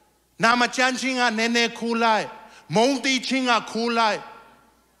 Namachanchinga nene kulai. Monti chinga kulai.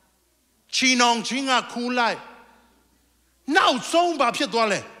 Chinong chinga kulai. Now song ba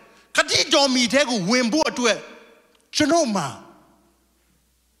pietwale. Kati domi tegu wimbo atue. Chinoma.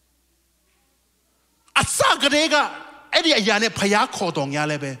 Asagadega. Edi ayane paya kodong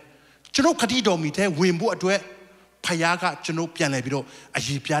yalebe. Chino kati domi te wimbo atue. Payaga chino pianebiro.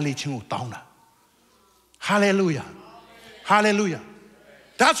 Ajipiali chingu tauna. Hallelujah. Hallelujah.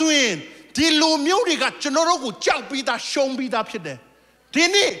 That's when the Lumuriga General Chow be that shown be that pide.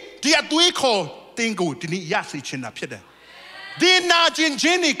 Dini, the Aduiko, Tingu, Dini Yasi China pide. Dina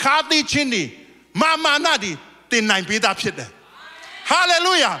Jinjini, Kadi Chini, Mama Nadi, Dina be that pide.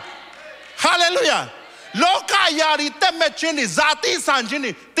 Hallelujah. Hallelujah. Loka Yari, Temechini, Zati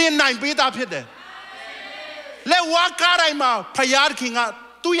Sanjini, Dina be that pide. Le Wakaraima, Payar Kinga,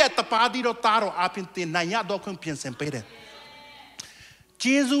 Tuya Tapadi Taro up in Tinaya Dokun Piensempede.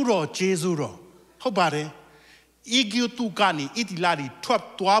 Jesus. How about it? Igu tu gani, itilari,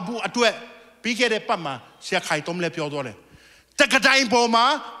 twap, tuabu, atue, pigere pama, Siakaitom le piodore. Takadain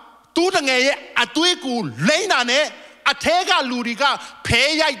boma, tutange, atuiku, Lainane, Atega Luriga,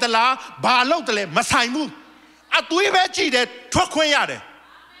 Paya itala, Balotele, Masaimu, Atui veggie, Twakwayade.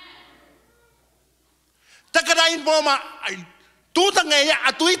 Takadain boma, tutange,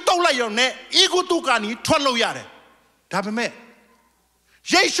 atui tola yone, Igu tu gani, twalo yare. Tabame.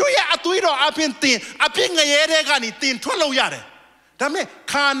 Yeshuya atuiro apin tin, apin ngayere gani tin twalo yare. Dame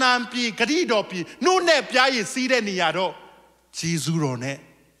Khaan Pi Gadido Pi, no ne piayi sire ni yaro, Jizuro ne.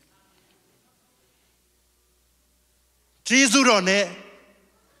 Jizuro ne.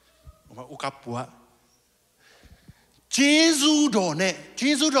 Ukapua. Jizuro ne.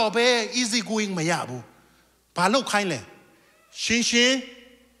 Jizuro be easy going mayabu. Palo kainle. Shin,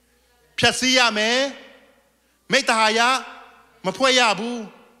 Piasia me, Metahaya. Mapuayabu.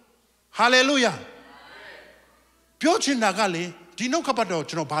 Hallelujah. Piochin Nagali, Dino Capado,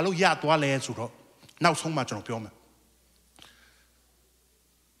 Jono Palo Yatwale Zuro. Now so much on Pioma.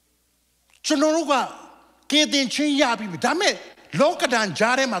 Jonoruga, Kedin Chin Yabi, Dame, Lokadan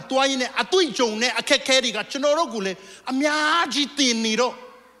Jarema, Tuine, Atuijone, a Kekeriga, Jonorogule, a Miaji Tiniro.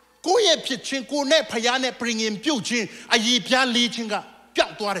 Goye Pichin, Gune, Payane, bring in Puchin, a Yipia Lichinga,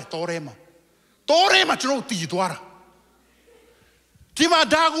 Piatuare, Torema. Torema, Jono Tidwara. Tima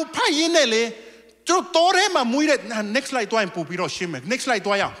dagu payinele, jo torema muire next slide toa impupiro shime. Next slide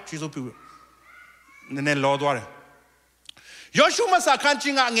toa ya, chizo pu. Nene lodware. Yoshuma sa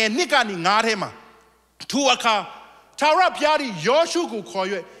kanchinga nge nika ni ngarema. Tuaka tara piari Yoshu ku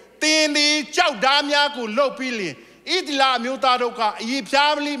koye. Tindi chau damya ku lopili. Idila miutado ka yi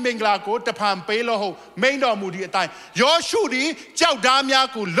piabli mingla ko tapam pelo ho mendo mudi atai. Yoshu di chau damya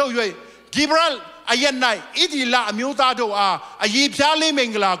ku loye. Gibral Ayanai, Idila Mutado a Yipali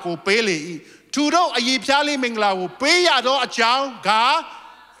Mingla ko Pele. Tudo a Yipali Mingla will pay ado a chow, ga,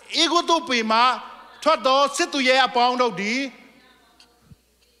 Igutu Pima, Todo, Situye upon of D.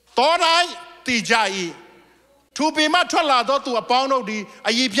 Torai Tijai. To be matolado to a pound of D, a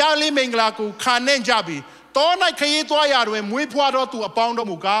Yipali Mingla ko Kanen Jabi. Tona Kayitoya when we puado to a pound of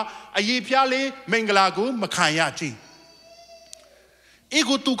Muga, a Yipali Minglagu, Makayaji.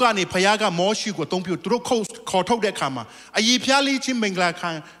 Igu tukani payaga moshi go don't be through coast koto de kama. A yipiali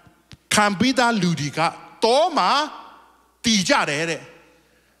chimingla can be that ludica. Toma tijare.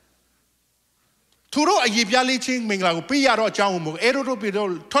 Turo a yipiali chimingla piaro jamu,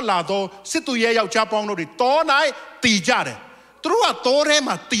 eropido, tolado, situye out japon de tonai tijare. Through a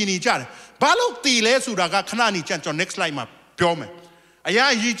torema tini jare. Balo tile suraga kanani chancho next line ma piome.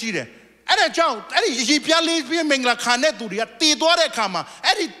 Aya yijire. Ere chao, ere yipiali mingla kane duria, tidore kama,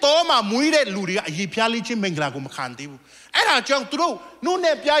 ere toma muire luria, yipiali mingla gum kandibu. Era chao tru, no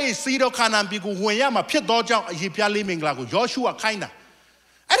ne piai siro Khaan Pi gu huayama, piedo chao, yipiali mingla gu, Joshua kaina.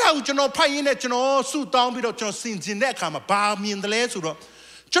 Era ujono paine jono su down bido jono sinjin de kama, ba min de le suro.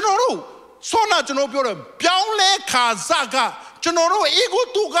 Jono sona jono biore, biaule kazaga, jono igu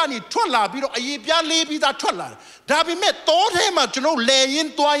tugani tola bido, yipiali bida tola. Dabi me torema jono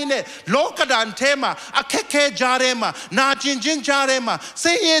leyin toine lokadan tema akeke jarema na jinjin jarema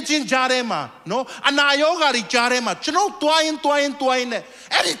seye jin jarema no anayoga ri jarema jono toine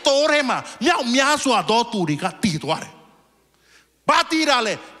eri torema mia so do turi ka ti tware batira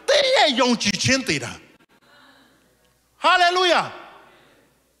le te yongji chin tira. Hallelujah.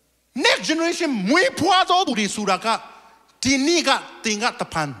 Next generation mui phwa do turi suraka tiniga tinga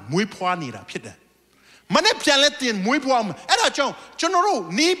tapan mui phwa ni ra phit de. Mane pialetin mui puam. Era chong,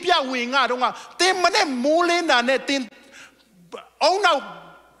 chonoru, ni pia winga donga, te mane mule na ne tin, oh now,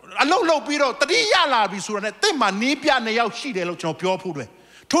 အလုံးလုံးပြီးတော့တတိယလာပြီဆိုတော့ ne တင်းမှာနီးပြနေရောက်ရှိတယ်လို့ကျွန်တော်ပြောဖို့တယ်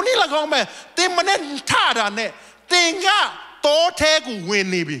ထိုနည်း၎င်းမဲ့တင်းမနဲ့ထတာနဲ့တင်ကတောထဲကိုဝင်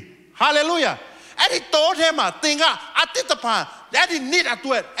နေပြီဟာလေလုယာအဲ့ဒီတောထဲမှာတင်ကအတိတ်တပံအဲ့ဒီနေ့အ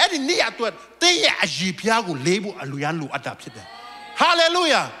တွက်တင်းရဲ့အည်ပြားကိုလေးဖို့အလူရန်လိုအပ်တာဖြစ်တယ်ဟာလေလု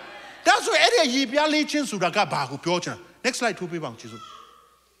ယာဒါဆိုအဲ့ဒီအည်ပြားလေးချင်းဆိုတာကဘာကိုပြောချင်လဲ next slide ထိုးပေးပါအောင်ကျေးဇူး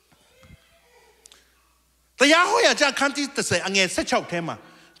တရားဟောရကြခန်းတီး30အငယ်16ထဲမှာ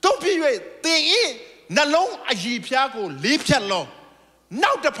တုံ့ပြ၍တင်ဤနှလုံးအည်ပြားကိုလေးဖြတ်လော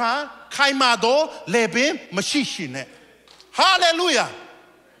နောက်တစ်ဖန်ခိုင်မာသောလေပင်မရှိရှိနဲ့ဟာလေလုယာ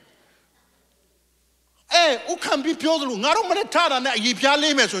ဥခံပြီးပြောသလိုငါတို့မနဲ့ထားတာနဲ့အည်ပြား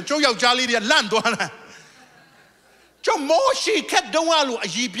လေးမယ်ဆိုရင်ကျုပ်ယောက်ျားလေးတွေကလန့်သွားတာကျုပ်မောရှိခက်တုံးရလို့အ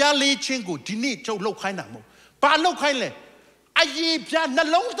ည်ပြားလေးချင်းကိုဒီနေ့ကျုပ်လှုပ်ခိုင်းတာမဟုတ်ဘာလှုပ်ခိုင်းလဲအည်ပြားနှ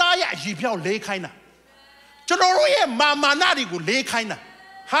လုံးသားရဲ့အည်ပြားကိုလေးခိုင်းတာကျွန်တော်တို့ရဲ့မာနတွေကိုလေးခိုင်းတာ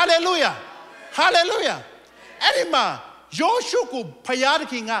ဟာလေလုယာဟာလေလုယာအဲ့ဒီမှာယောရှုကိုဖယားသ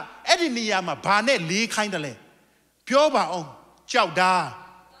ခင်ကအဲ့ဒီနေရာမှာဘာနဲ့လေးခိုင်းတယ်လဲပြောပါအောင်ကြောက်တာ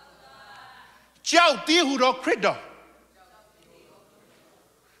ကြောက်တီးဟူသောခရစ်တော်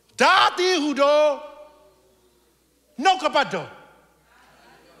ဒါတီးဟူသောနှုတ်ကပတ်တော်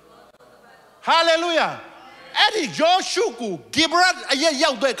ဟာလေလုယာအဲ့ဒီယောရှုကိုဂိဘရတ်အရဲ့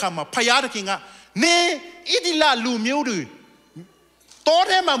ရောက်တဲ့အခါမှာဖယားသခင်ကနေဣတိလလူမျိုးတွေတော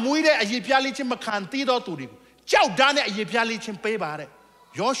ထဲမှာမွေးတဲ့အည်ပြားလေးချင်းမခံသေးတော့သူတွေကိုကြောက်ဓာတ်နဲ့အည်ပြားလေးချင်းပေးပါတဲ့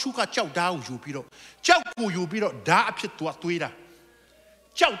ယောရှုကကြောက်ဓာတ်ကိုယူပြီးတော့ကြောက်ကိုယူပြီးတော့ဓာတ်အဖြစ်သူကသွေးတာ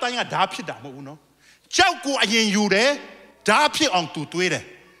ကြောက်တိုင်းကဓာတ်ဖြစ်တာမဟုတ်ဘူးနော်ကြောက်ကိုအရင်ယူတယ်ဓာတ်ဖြစ်အောင်သူသွေးတယ်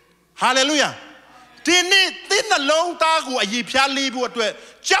ဟာလေလုယာဒီနေ့တင်းနှလုံးသားကိုအည်ပြားလေးဖို့အတွက်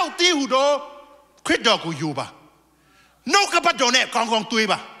ကြောက်တီးဟူသောခရစ်တော်ကိုယူပါနှုတ်ကပတ်တော်နဲ့ကောင်းကောင်းသွေး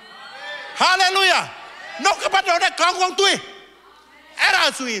ပါဟာလေလုယာနှုတ်ကပတ်တော်နဲ့ကောင်းကောင်းသွေးအဲ့ဒါ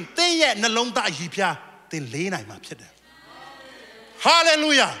ဆိုရင်တင်းရဲ့နှလုံးသားအည်ပြားတင်လေးနိုင်မှာဖြစ်တယ်ဟာလေ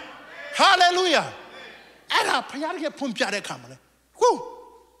လုယာဟာလေလုယာအဲ့ဒါဖခင်ရဲ့ဖွင့်ပြတဲ့အခါမှာလေ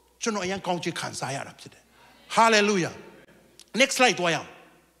ကျွန်တော်အရင်ကောင်းချီးခံစားရတာဖြစ်တယ်ဟာလေလုယာ next slide တွားရအောင်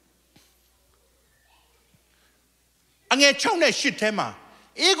အငယ်6နဲ့8ထဲမှာ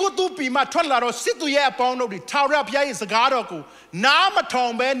အေဂုတုပြည်မှထွက်လာတော့စစ်သူရဲ့အပေါင်းတို့သည်ထာဝရဘုရား၏စကားတော်ကိုနားမထော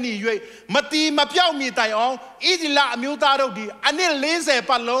င်ဘဲနေ၍မတီမပြောက်မီတိုင်အောင်ဣသလအမျိုးသားတို့သည်အနှစ်40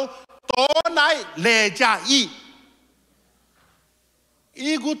ပတ်လုံးတော၌လဲကြ၏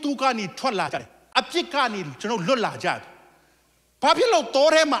အေဂုတုကနေထွက်လာကြတယ်အပြစ်ကနေကျွန်တော်လွတ်လာကြတယ်ဘာဖြစ်လို့တော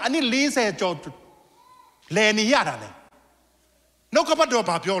ထဲမှာအနှစ်40ကျော်လဲနေရတာလဲနှုတ်ကပတ်တော်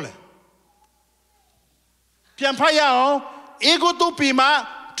ဘာပြောလဲပြန်ဖတ်ရအောင်အေဂုတုပြည်မှ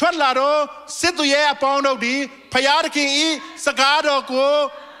ထွက်လာတော့စစ်သူရဲ့အပေါင်းတို့သည်ဖယားသခင်ဤစကားတော်ကို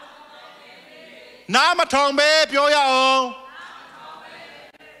နားမထောင်ပဲပြောရအောင်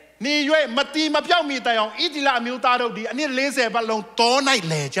နေ၍မတီမပြောက်မီတိုင်အောင်ဣသလအမျိုးသားတို့သည်အနှစ်40ပတ်လုံးတော၌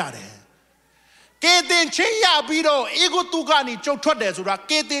လဲကြတယ်ကေတင်ချင်းရပြီးတော့အေဂုတုကနေကျုပ်ထွက်တယ်ဆိုတာ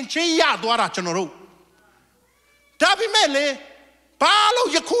ကေတင်ချင်းရသွားတာကျွန်တော်တို့ဒါပေမဲ့လေဘာလို့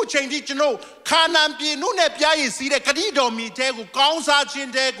ယခုချိန်ထိကျွန်တော်ခါနာန်ပြည်နုနဲ့ပြားရည်စီးတဲ့ဂတိတော်မီတဲကိုကောင်းစားခြ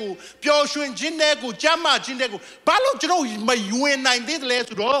င်းတဲကိုပျော်ရွှင်ခြင်းတဲကိုကြမ်းမာခြင်းတဲကိုဘာလို့ကျွန်တော်မယွင်နိုင်သေးတယ်လဲ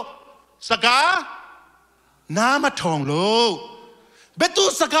ဆိုတော့စကားနားမထောင်လို့ဘယ်သူ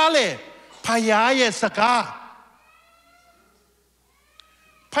စကားလဲဖယားရဲ့စကား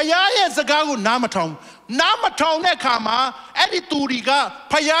ဖယားရဲ့စကားကိုနားမထောင်တဲ့အခါမှာအဲ့ဒီသူတွေက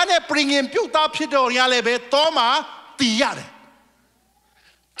ဖယားနဲ့ပြင်ရင်ပြုတ်သားဖြစ်တော်ရလဲပဲတောမှာတည်ရတယ်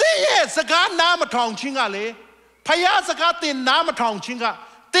တင်းရဲ့စကားနားမထောင်ခြင်းကလေဖယားစကားတင်နားမထောင်ခြင်းက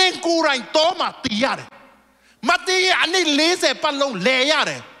တင်ကိုယ်တိုင်တောမှာတည်ရတယ်မတည်ရင်အနည်း40ပတ်လုံးလဲရ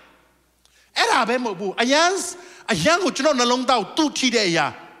တယ်အဲ့ဒါပဲမဟုတ်ဘူးအယံကိုကျွန်တော်နှလုံးသားတူထီတဲ့အရာ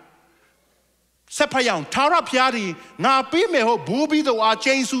ဆက်ဖတ်ရအောင်ထာဝရဘုရားသည်ငါပေးမယ်ဟုတ်ဘူးပြီးတော့အ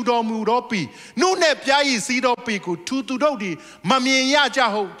ချိန်စုတော်မူတော့ပြီနုနဲ့ပြားရည်စီးတော်ပြီကိုသူတို့သည်မမြင်ရကြ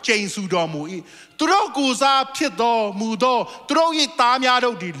ဟုတ်ချိန်စုတော်မူ၏သူတို့ကိုစားဖြစ်တော်မူသောသူတို့၏သားများ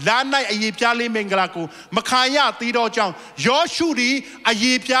တို့သည်လမ်း၌အည်ပြားလေးမင်္ဂလာကိုမခံရသေးသောကြောင့်ယောရှုသည်အ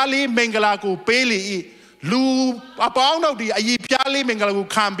ည်ပြားလေးမင်္ဂလာကိုပေးလေ၏လူအပေါင်းတို့သည်အည်ပြားလေးမင်္ဂလာကို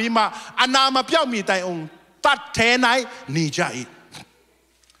ခံပြီးမှအနာမပြောက်မီတိုင်အောင်တတ်ထဲ၌နေကြ၏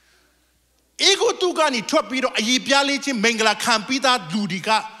အေဂုတုကနေထွက်ပြီးတော့အည်ပြားလေးချင်းမင်္ဂလာခံပြီးသားလူတွေက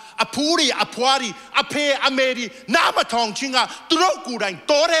အဖိုးတွေအဖွားတွေအဖေအမေတွေနားမထောင်ခြင်းကသူတို့ကိုယ်တိုင်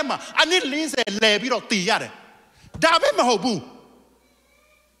တောထဲမှာအနည်း40လဲပြီးတော့တည်ရတယ်ဒါပဲမဟုတ်ဘူး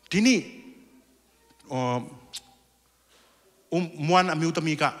ဒီနေ့မွန်အမျိုးသ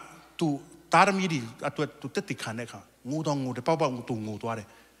မီးကသူတာရမီဒီအတွက်သူတက်တိခံတဲ့ခါငိုတော့ငိုတယ်ပေါက်သူငိုသွားတယ်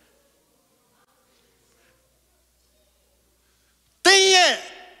တင်းရဲ့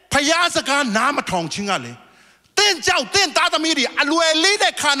ယားစကားနားမထောင်ခြင်းကလေတင်းကြောက်တင်းသားသမီးတွေအလွယ်လေး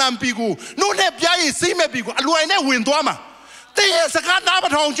နဲ့ခါနန်ပြီကိုနှုတ်နဲ့ပြားရည်စီးမဲ့ပြီကိုအလွယ်နဲ့ဝင်သွားမှာတင်းရဲ့စကားနားမ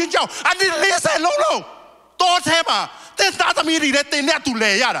ထောင်ခြင်းကြောင့်အနည်း40လုံးတော်ထဲမှာတင်းသားသမီးတွေလည်းတင်းနဲ့အတူ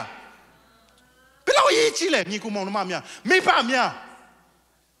လဲရတာဘယ်လိုရေးကြည့်လဲညီကူမောင်နှမများမိဖများ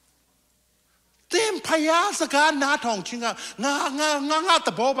တင်းဖယားစကားနားထောင်ခြင်းကငါတ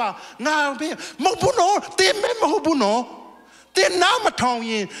ဘောပါငါမဟုတ်ဘူးနော်တင်းမဟုတ်ဘူးနော်တင်းနားမထောင်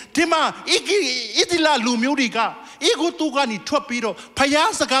ရင်ဒီမှာဣတိလလူမျိုးတွေကဣဂုတုကနေထွက်ပြီးတော့ဖ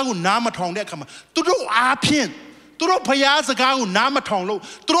ယားစကားကိုနားမထောင်တဲ့အခါမှာသူတို့အားဖြင့်သူတို့ဖယားစကားကိုနားမထောင်လို့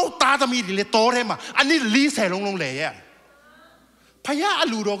သူတို့သားသမီးတွေလည်းတောထဲမှာအနည်း40လုံးလဲရဖယားအ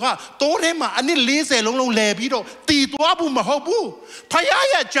လူတော်ကတောထဲမှာအနည်း40လုံးလဲပြီးတော့တည်သွားဘူးမဟုတ်ဘူးဖယား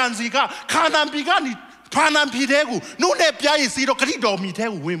ရဲ့ကြံစီကခါနန်ပြည်ကနေဖာနန်ပြည်တဲ့ကိုနှုတ်နဲ့ပြားရည်စီတော့ဂရိတော်မီတဲ့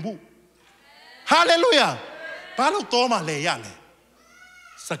ကိုဝင်ဘူးဟာလေလုယာဘာလို့တောမှာလဲရလဲ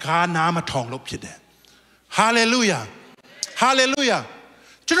စကားနားမထောင်လို့ဖြစ်တယ်ဟာလေလုယာဟာလေလုယာ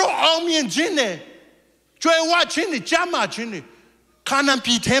ကျွန်တော်အောင်မြင်ခြင်းနဲ့ကြွယ်ဝခြင်းနဲ့ကြမ်းမာခြင်းနဲ့ခါနန်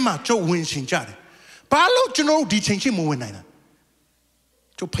ပြည်ထဲမှာကျုပ်ဝင်ရှင်ကြတယ်ဘာလို့ကျွန်တော်ဒီချိန်ချင်းမဝင်နိုင်လဲ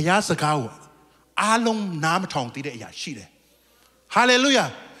ကျုပ်ဖယားစကားကိုအားလုံးနားမထောင်သေးတဲ့အရာရှိတယ်ဟာလေလုယာ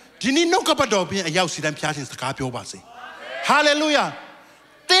ဒီနေ့နှုတ်ကပတ်တော်ပြင်အရောက်စီတိုင်းဖျားခြင်းစကားပြောပါစေဟာလေလုယာ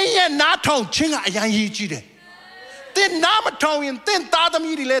တင်းရဲ့နားထောင်ခြင်းကအရန်ကြီးကြီးတယ်တင်းနားမထောင်ရင်တင်းသားသ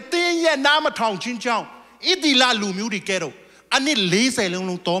မီးတွေလည်းတင်းရဲ့နားမထောင်ခြင်းကြောင့်ဣတိလလူမျိုးတွေကဲတော့အနည်း40လုံး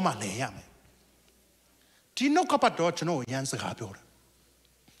တော်မှလဲရမယ်ဒီနှုတ်ကပတ်တော်ကျွန်တော်ရန်စကားပြောတာ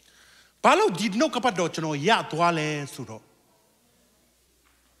ဘာလို့ဒီနှုတ်ကပတ်တော်ကျွန်တော်ရသွားလဲဆိုတော့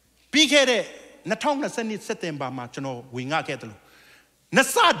ပြီးခဲ့တဲ့2020စက်တင်ဘာမှာကျွန်တော်ဝင်ငှခဲ့တယ်လို့န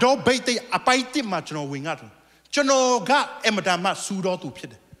စတော်ဘိတ်တဲ့အပိုက်တစ်မှာကျွန်တော်ဝင်ငှတယ်ကျွန်တော်ကအမတန်မှစူတော်သူဖြစ်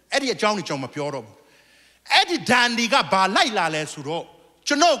တယ်အဲ့ဒီအကြောင်းကိုကျွန်တော်မပြောတော့ဘူးအဲ့ဒီဒန်ဒီကဘာလိုက်လာလဲဆိုတော့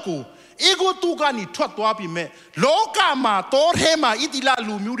ကျွန်တော်ကိုအေဂိုတုကနေထွက်သွားပြီမဲ့လောကမှာတောထဲမှာဣတိလ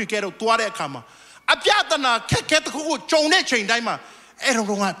လူမျိုးတွေကဲတော့သွားတဲ့အခါမှာအပြဒနာခက်ခဲတခုကိုကြုံတဲ့ချိန်တိုင်းမှာအဲ့တော့က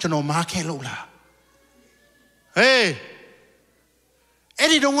ကျွန်တော်မားခဲလို့လားဟေးအဲ့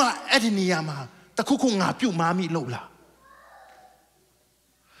ဒီတော့ကအဲ့ဒီနေရာမှာတခုခုငါပြုတ်မားမိလို့လား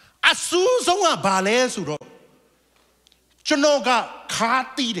အဆူဆုံးကဘာလဲဆိုတော့ကျွန်တော်ကခါ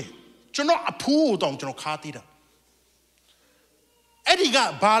တီးတယ်ကျွန်တော်အဖိုးတောင်ကျွန်တော်ခါတီးတာအဲ့ဒီက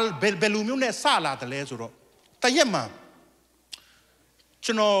ဘာဘယ်လိုမျိုးနဲ့စလာတယ်လဲဆိုတော့တရက်မှာ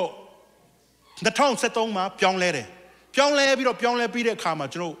ကျွန်တော်2013မှာပြောင်းလဲတယ်ပြောင်းလဲပြီးတဲ့အခါမှာ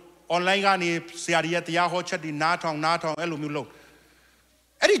ကျွန်တော် online ကနေဆရာကြီးရဲ့တရားဟောချက်တွေနားထောင်အဲ့လိုမျိုးလုပ်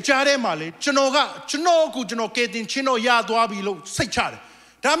အဲ့ဒီကြားထဲမှာလေကျွန်တော်ကဲတင်ချင်းတော့ရသွားပြီလို့စိတ်ချတယ်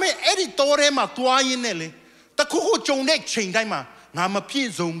ဒါပေမဲ့အဲ့ဒီတောထဲမှာသွားရင်းနဲ့လေတခုခုကြုံတဲ့ချိန်တိုင်းမှာငါမပြည့်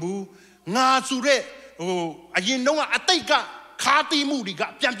စုံဘူးငါဆိုတဲ့အရင်တော့အတိတ်ကခါတီးမှုတွေက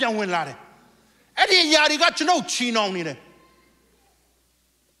ပြန်ဝင်လာတယ်အဲ့ဒီအရာတွေကကျွန်တော်ချီနှောင်နေတယ်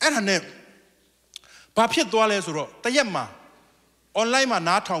အဲ့ဒါနဲ့ဘာဖြစ်သွားလဲဆိုတော့တရက်မှာ online မှာ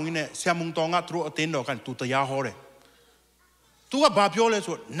နားထောင်ရင်းနဲ့ဆရာမုံတော်ကသူတို့အတင်းတော်ကသူတရားဟောတယ်သူကဘာပြောလဲ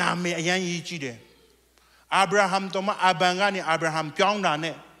ဆိုတော့နာမည်အရန်ကြီးကြီးတယ်အာဗြဟံတော်မှာအာဗန်ကနေအာဗြဟံပြောင်းတာ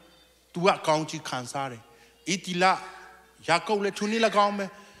နဲ့သူကကောင်းကြီးခံစားတယ်ဣတိလယာကုပ်လည်းသူနေလည်းကောင်းမယ်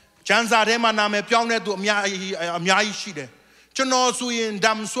ကျမ်းစာထဲမှာနာမည်ပြောင်းတဲ့သူအများကြီးရှိတယ်ကျွန်တော်ဆိုရင်ဒ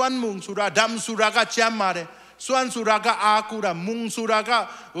မ်ဆွမ်မုံဆိုတာဒမ်ဆိုတာကချမ်းပါတယ်ဆွမ်ဆိုတာကအာကူရာမုံဆိုတာက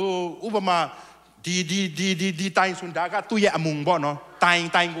ဥပမာဒီတိုင်ဆိုတာကသူ့ရဲ့အမုံပေါ့နော်တိုင်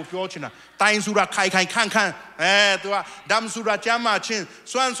ကိုပြောချင်တာတိုင်ဆိုတာခိုင်ခန့်သူကဒမ်ဆိုတာချမ်းမာချင်း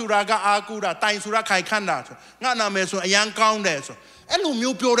ဆွမ်ဆိုတာကအာကူရာတိုင်ဆိုတာခိုင်ခန့်တာငါနာမည်ဆိုအရန်ကောင်းတယ်ဆိုအဲ့လို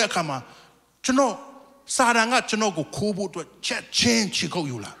မျိုးပြောတဲ့အခါမှာကျွန်တော်စာရန်ကကျွန်တော်ကိုခိုးဖို့အတွက်ချက်ချင်းချီခုတ်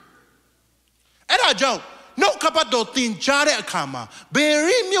ယူလာအဲ့ဒါကြောင့်နှုတ်ကပတ်တော်သင်ကြားတဲ့အခါမှာဘယ်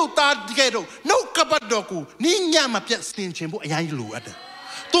ရိမြို့သားတကယ်တော့နှုတ်ကပတ်တော်ကိုနိညာမပြတ်သင်ခြင်းဖို့အရင်လိုအပ်တယ်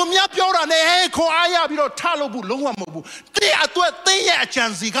သူများပြောတာနဲ့ဟဲ့ခေါ်အားရပြီးတော့ထလို့ဘူးလုံးဝမဟုတ်ဘူးတဲ့အတွက်သင်ရဲ့အကြံ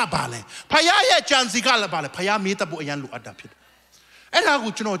စီကဘာလဲဖယားရဲ့အကြံစီကလည်းဘာလဲဖယားမေးတတ်ဖို့အရင်လိုအပ်တာဖြစ်တယ်အဲ့ဒါ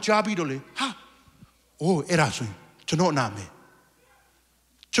ကိုကျွန်တော်ကြားပြီးတော့လေဟာအိုးအဲ့ဒါဆိုရင်ကျွန်တော်နာမည်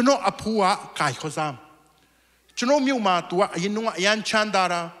ကျွန်တော်အဖိုးကကိုင်ခေါ်စမ်းကျွန်တော်မြို့မှာသူကအရင်ကအရန်ချမ်းသာ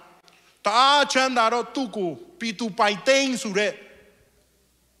တာတအားချမ်းသာတော့သူ့ကိုပီတူပိုင်သိန်းဆိုတဲ့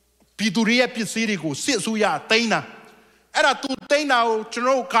ပီတူရဲ့ပစ္စည်းတွေကိုစစ်အစိုးရသိန်းတာအဲ့ဒါသူသိန်းတာကိုကျွန်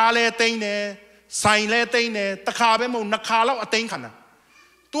တော်ကားလဲသိန်းတယ်ဆိုင်လဲသိန်းတယ်တစ်ခါပဲမဟုတ်နှစ်ခါလောက်အသိန်းခံတာ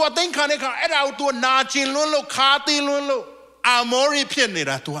သူအသိန်းခံတဲ့ခါအဲ့ဒါကိုသူနာကျင်လွန်းလို့ခါသိလွန်းလို့အာမောရီဖြစ်နေ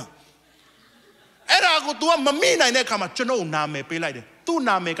တာသူကအဲ့ဒါကိုသူကမမိနိုင်တဲ့ခါမှာကျွန်တော်နာမည်ပေးလိုက်တယ်သူ့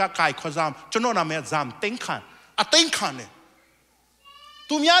နာမည်ကကိုင်ခေါ်စမ်းကျွန်တော်နာမည်ဇမ်သိန်းခံအသိန်းခံတယ်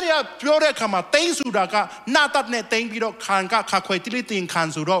Tumiaria Pure Kama, Tain Sudaka, Natat Net Tain Bido Kanka, Kakwetilitin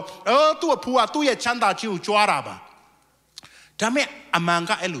Kansuro, oh, to a poor, to a Chanda Chiu Chuaraba. Dame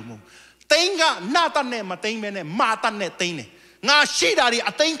Amanga Elumu. Tainga, Natane, Matain, Matane Taine. Nga Shidari,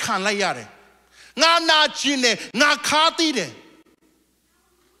 a Tain Kan Layare. Nga Na Chine, Nga Katide.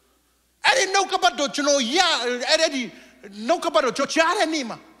 Eddie no Kabato, Juno, ya, Eddie no Kabato, Chochara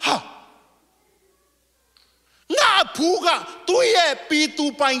Nima. Ha! Nga Puga, Tuye,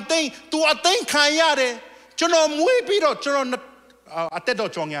 P2 Painting, to a Tain Kayare. Juno Mui Piro, Juno Atedo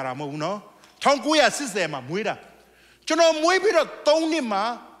Chongara Muno. Tonguia Sistema, Muida. Juno Mui Piro,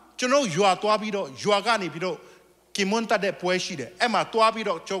 Tonima, Juno, you are Tuabido, Juagani Piro. Kimunta de Pueshide, Emma,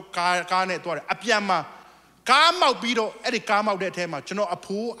 Tuabido, Chokane, Apiama, Kama Bido, Eddie Kama de Tema, Juno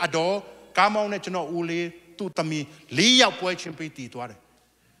Apu, Ado, Kama Netuno Uli, Tutami, Lia Puechin Piti Tuare.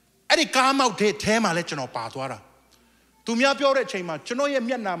 Eddie Kama de Tema Letuno Patuara. Tumia Piore Chema, Juno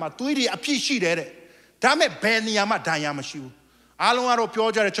Yamianama, Tuidi, Apishi de Dame Beniama Dayamashu. Alonaro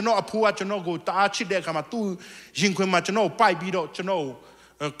Pioja, Juno Apua, Juno go, Tachi de Kama, Tu, Jinquima, Juno, Pai Bido, Juno,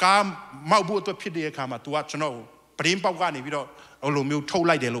 Kam Mabu to Pidi Kama, to watch no. Primpa Gani, we don't Olumu told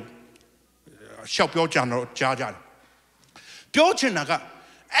like they look. Shop your general Jaja. Piochinaga,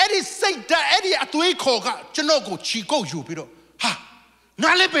 Eddie say that Eddie at we call Janogo, Chico, you biddo. Ha!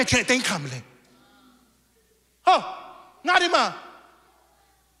 Nalepe think comely. Oh, Nadima.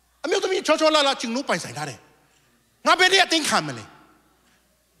 I'm not to me, Chochola, Chinu by Sagare. Nabedi think comely.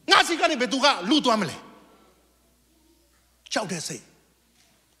 Nazi Gani Beduga, Lutuamele. Chow they say.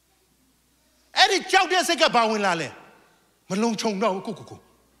 Eddie Chow they say about Lale. Malone Chong no, Kuku.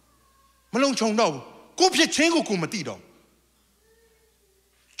 Malone Chong no, Goopy Chingo Kumatido.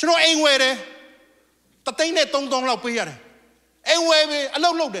 Chino ain't where there. The thing that don't love Piere. Ain't where I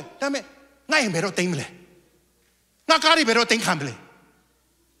love load. Damn it. Nine better thing. Nakari better think humbly.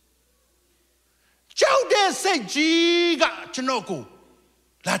 Chow they say, Gee, got Chinoku.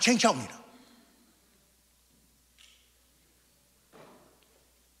 La change out me.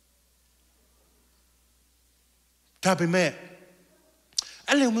 Tabi me,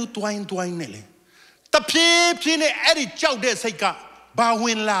 a little twine nelly. The peep in Eddie Chow de Seka,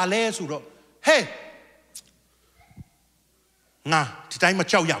 Bawin la lesuro. Hey, nah, the time a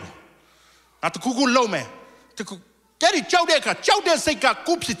chow yam. At the cuckoo low me. To get it chow de Seka,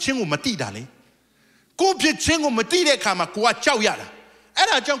 Coopsi Chingo Matidali. Coopsi Chingo Matide Kama, Kua chow yada. And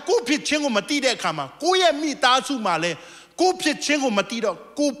I jump Coopsi Chingo Matide Kama, Kuya mi tasu male, Coopsi Chingo Matido,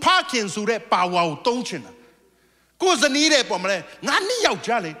 Ku Parkin Sure, Pawau Tonchin. Goes the need a pomele, Nani out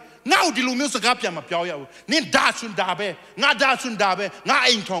jolly. Now the Lumus Gapiam Pio, Nin Dasun Dabe, Na Dasun Dabe, Na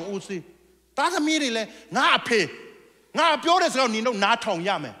Intong Uzi. Doesn't mean Na pay. Na Piores on Nino Natong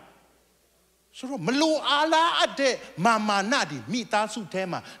Yame. So Malu ala ade, Mama Nadi, Mita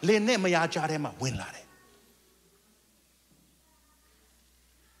Sutema, Lene Maya Jarema, Winlade.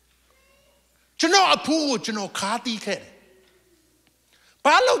 Jano Apu, Jano Kati Ked.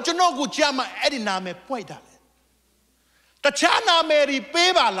 Palo Jano Guchama Ediname Poita. The Chana Mary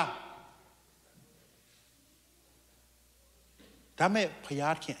Bebala. Dame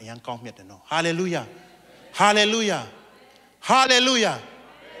Payarkin and young comment. Hallelujah. Hallelujah. Hallelujah.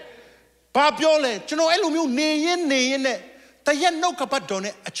 Papiole, Juno Elumu, Nayin, Tayan no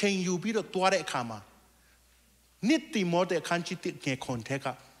capadone, a chain you be the Tuare Kama. Nitty more the country can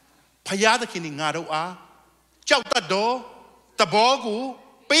conteka. Payadakin in Gado A. Chauta do, the Bogu,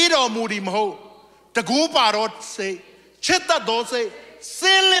 Pedo Moody Mo, the Guparo say. Cheta dose,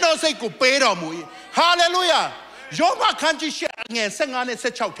 silly dose cupero mui. Hallelujah. Yoma country share and sing on it,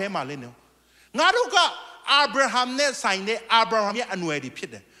 set out tema lino. Naruka, Abraham ne signed it, Abraham and ready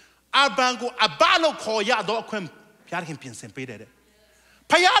pit. Abango, a balo koya do quem Yarkin pins and paid it.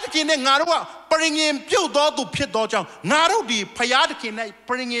 Payatkin and Narua, bring in pew door to pit dojo. Naru di Payatkin,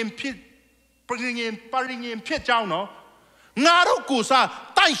 bring in pit down. Naru kusa,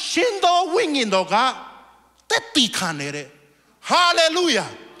 tai shindo winging doga. Hallelujah.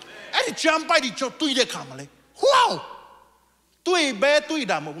 And jump by the chop to the camel. Wow! To a bed to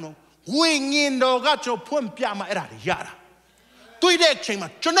Damono. Wing in the gacho pum piama era yara. To the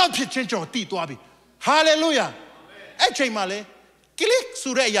chamber, Jonopi change your tea to Abby. Hallelujah. A chamale, Kilik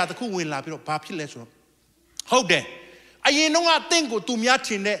Sureya the cool win lapio population. Hold there. I know I think to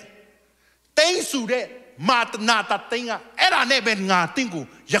Miatine. Thanks to the mat nata tinga. Era never tingu.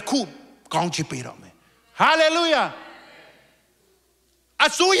 Yakub, Conchi Peter. Hallelujah.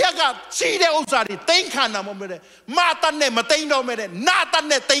 Asuyaga, see the Ozari, think on a moment. Matane, Matano,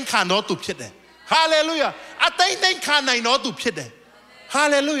 Natane, think on not to pit. Hallelujah. I think can I not to pit.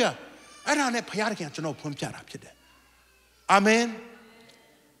 Hallelujah. I don't have Payarkan to know Pumpara pit. Amen.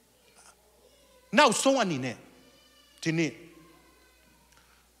 နောက်ဆုံးအနေနဲ့ဒီနေ့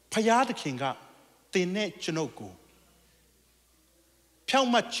ဖယားသခင်ကတင်နဲ့ကျွန်ုပ်ကိုဖြောင့်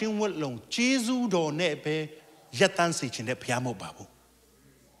မတ်ခြင်းဝတ်လုံးဂျေဇုတော်နဲ့ပဲရက်တန်းစေခြင်းတဲ့ဖယားမဟုတ်ပါဘူး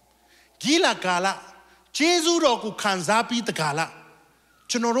ဂီလာကာလဂျေဇုတော်ကိုခံစားပြီးတကားလား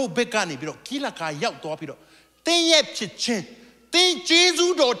ကျွန်တော်တို့ဘက်ကနေပြီးတော့ဂီလာကာရောက်သွားပြီးတော့တင်းရဲ့ဖြစ်ခြင်းတင်းဂျေဇု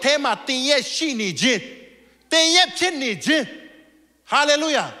တော်ထဲမှာတင်းရဲ့ရှိနေခြင်းတင်းရဲ့ဖြစ်နေခြင်းဟာလေလု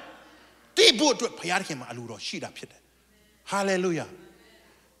ယာတိဖို့အတွက်ဘုရားသခင်မှာအလိုတော်ရှိတာဖြစ်တယ်ဟာလေလုယာ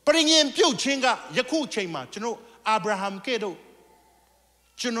ပရိညင်ပြုတ်ခြင်းကယခုချိန်မှာကျွန်တော်အာဗြဟံကဲ့သို့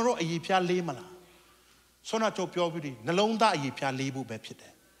ကျွန်တော်တို့အရေးဖျားလေးမလားဆောနာကျော်ပြောပြီးနှလုံးသားအရေးဖျားလေးဖို့ပဲဖြစ်တ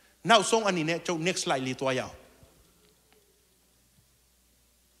ယ်နောက်ဆုံးအနေနဲ့ကျုပ် next slide လေးသွားရအောင်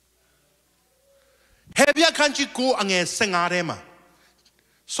ဟေဗျာခန်းကြီးကိုအငယ်15ထဲမှာ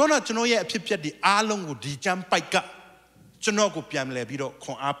ဆောနာကျွန်တော်ရဲ့အဖြစ်ပြက်ဒီအားလုံးကိုဒီချမ်းပိုက်ကကျွန်တော်ကိုပြန်လဲပြီးတော့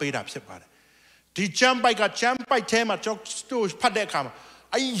ခွန်အားပေးတာဖြစ်ပါတယ်ဒီချမ်းပိုက်ကချမ်းပိုက်ထဲမှာကျွန်တော်ဖတ်တဲ့အခါမှာ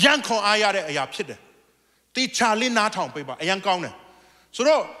အရန်ခွန်အားရတဲ့အရာဖြစ်တယ်တီချာလေးနားထောင်ပေးပါအရန်ကောင်းတယ်ဆို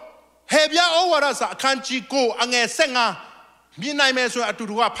တော့ဟေဗျာဩဝါဒစာအခန်းကြီးကိုအငယ်15မြင်နိုင်မယ်ဆိုရင်အတူ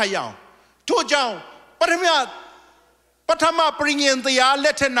တူကဖတ်ရအောင်ထို့ကြောင့်ပထမပရိညင်တရားလ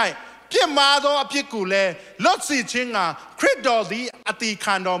က်ထက်၌ပြစ်မှားသောအဖြစ်ကိုလည်းလွတ်စေခြင်းကခရစ်တော်သည်အတိ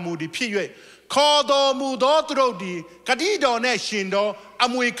ခံတော်မူသည်ဖြစ်၍ခေါ်တော်မူသောသူတို့သည်ဂတိတော်နှင့်ရှင်သောအ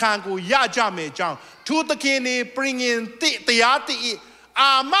မွေခံကိုရကြမယ်ကြောင်းသူသခင်သည်ပရိညင်တရားတည်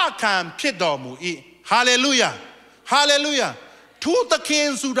အာမခံဖြစ်တော်မူ၏ဟာလေလုယာဟာလေလုယာသူသခင်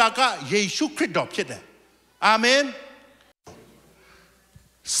ဆိုတာကယေရှုခရစ်တော်ဖြစ်တယ်အာမင်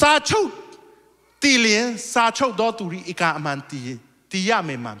စာချုပ်တည်လျင်စာချုပ်တော်သူ၏အကအမှန်တည်ရမ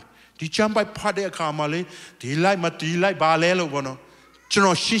ယ်မှာဒီချမ်းပိုက်ဖတ်တဲ့အခါမှာလေဒီလိုက်မဒီလိုက်ပါလဲလို့ဘောနော်ကျွန်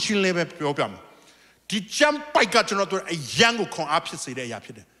တော်ရှင်းရှင်းလေးပဲပြောပြမယ်ဒီချမ်းပိုက်ကကျွန်တော်တို့အရန်ကိုခွန်အားဖြစ်စေတဲ့အရာဖြ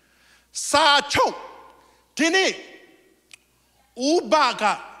စ်တယ်စာချုပ်ဒီနေ့ဥပက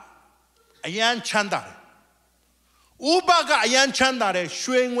အရန်ချမ်းသာတယ်ဥပကအရန်ချမ်းသာတယ်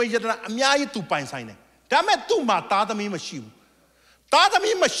ရွှေငွေရတနာအများကြီးသူပိုင်ဆိုင်တယ်ဒါပေမဲ့သူ့မှာသားသမီးမရှိဘူးသားသ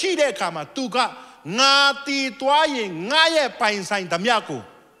မီးမရှိတဲ့အခါမှာသူကငါတီသွားရင်ငါရဲ့ပိုင်ဆိုင်သမျှကို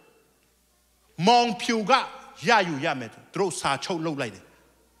မောင်ဖြူကရယူရမယ်သူတို့စာချုပ်လုပ်လိုက်တယ်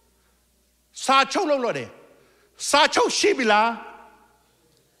စာချုပ်လုပ်လို့တယ်စာချုပ်ရှိပြီလား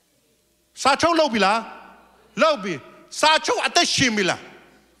စာချုပ်လုပ်ပြီလားလုပ်ပြီစာချုပ်အသက်ရှင်ပြီလား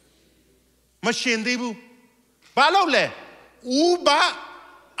မရှင်သေးဘူးဘာလို့လဲဥပ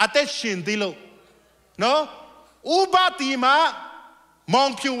အသက်ရှင်သေးလို့နော်ဥပတီမှာမော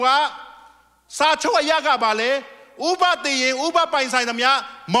င်ဖြူကစာချုပ်အရကပါလေဥပတီရင်ဥပပိုင်ဆိုင်သမျှ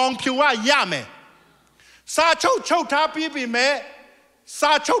မောင်ဖြူကရမယ်စာချုပ်ချုပ်ထားပြီးပြီမဲ့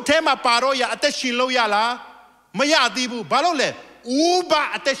စာချုပ်ထဲမှာပါတော့ရအသက်ရှင်လို့ရလားမရသေးဘူးဘာလို့လဲဥပ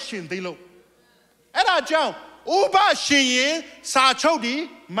အသက်ရှင်သေးလို့အဲ့ဒါကြောင့်ဥပရှင်ရင်စာချုပ်ဒီ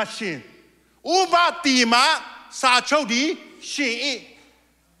မရှင်ဥပတီမှာစာချုပ်ဒီရှင်၏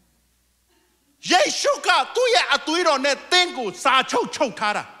ယေရှုကသူ့ရဲ့အသွေးတော်နဲ့သင်ကိုစာချုပ်ချုပ်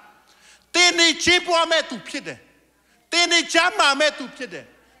ထားတာသင်နေချေးပွားမဲ့သူဖြစ်တယ်သင်နေချမ်းမာမဲ့သူဖြစ်တယ်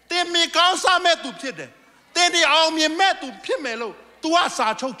သင်မြေကောင်းစားမဲ့သူဖြစ်တယ်သင်နေအောင်မြင်မဲ့သူဖြစ်မယ်လို့သူကစာ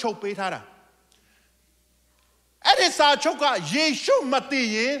ချုပ်ချုပ်ပေးထားတာအဲ့ဒီစာချုပ်ကယေရှုမတည်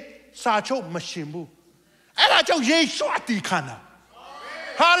ရင်စာချုပ်မရှင်ဘူးအဲ့ဒါကြောင့်ယေရှုအတည်ခံတာ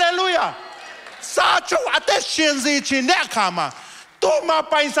ဟာလေလုယာစာချုပ်အသက်ရှင်စေခြင်းတဲ့အခါမှာသူ့မှာ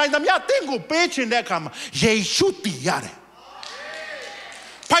ပိုင်ဆိုင်သမျှတင့်ကိုပေးခြင်းတဲ့အခါမှာယေရှုတည်ရတယ်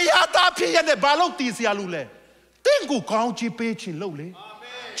ဖယားသားဖြစ်ရတဲ့ဘာလို့တည်စရာလို့လဲတင့်ကိုကောင်းချီးပေးခြင်းလို့လေ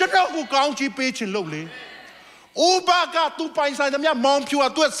ကျွန်တော်ကိုကောင်းချီးပေးခြင်းလို့လေဥပကသူပိုင်ဆိုင်သမျှမောင်ဖြူက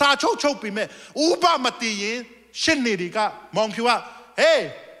သူစာချုပ်ချုပ်ပြီးမဲ့ဥပမတည်ရင်ရှင်းနေတွေကမောင်ဖြူကဟေး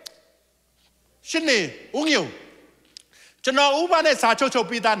ရှင်းနေဦးညိုကျွန်တော်ဥပနဲ့စာချုပ်ချုပ်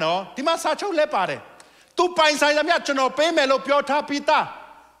ပြီးသားနော်ဒီမှာစာချုပ်လဲပါတယ်သူပိုင်ဆိုင်သမျှကျွန်တော်ပေးမယ်လို့ပြောထားပြီးသား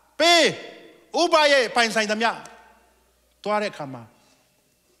ပေးဥပရဲ့ပိုင်ဆိုင်သမျှသွားတဲ့အခါမှာ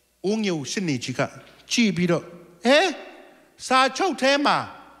ဦးညိုရှင်းနေကြီးကကြည့်ပြီးတော့စာချုပ်ထဲမှာ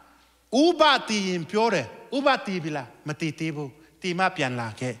ဥပတည်ရင်ပြောတယ်ဥပတည်ပြီလားမတည်သေးဘူးတည်မှပြန်လာ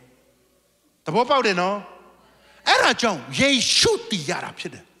ခဲ့သဘောပေါက်တယ်နော်အဲ့ဒါကြောင့်ယေရှုတည်ရတာဖြ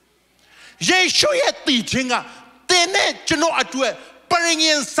စ်တယ်ယေရှုရဲ့တည်ခြင်းကတင်နဲ့ကျွန်တော်အတွက်ပရိည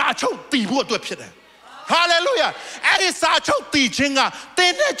င်စာချုပ်တည်ဖို့အတွက်ဖြစ်တယ်ဟာလေလုယာအဲ့ဒီစာချုပ်တည်ခြင်းကတ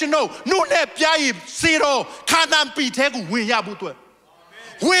င်နဲ့ကျွန်တော်နှုတ်နဲ့ပြားရည်စေတော်ခါနာန်ပီထဲကိုဝင်ရဖို့အတွက်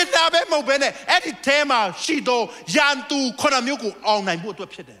ဝင်တာပဲမဟုတ်ဘဲနဲ့အဲ့ဒီထဲမှာရှိသောယန်သူခုနှစ်မျိုးကိုအောင်နိုင်ဖို့အတွ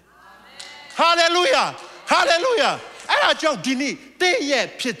က်ဖြစ်တယ်ဟာလေလုယာဟာလေလုယာအဲ့ဒါကြောင့်ဒီနေ့တင့်ရဲ့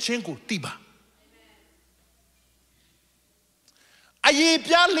ဖြစ်ခြင်းကိုသိပါအ ye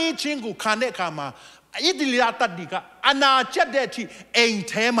piali chingu kane kama idiliata diga ana chadeti ein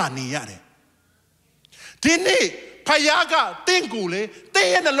tema niare Tini payaga tingule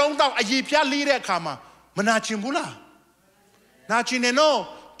te na long dao ye piali re kama mana chimbula na chineno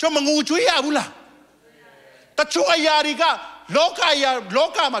chomangu chuya bula ta chua yariga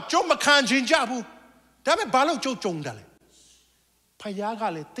loka ma choma kanjin jabu dame balo cho chong dale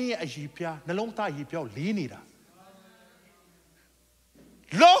payaga le te a ye pia na long ta ye pia li ni da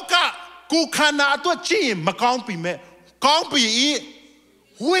Loka kukana to chi makang pi me kang pi I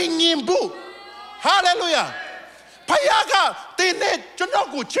wingin bu Hallelujah Payaga tene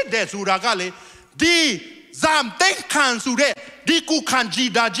chono ku chit de sura ga le di zam ten kan su de di kukan ji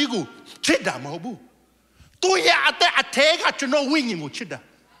da ji ku chit da mo bu tu ya ate athe ga chono wingin mu chit da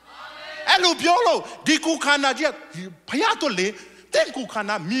Elo pyo lo di kukana ji paya to le ten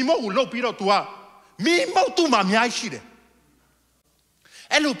kukana mi mo ku lo pi ro tu a mi mo tu ma myai shi de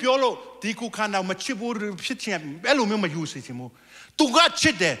Elo piolo di kukana ma chibu pitchen elo me ma use timo tu ga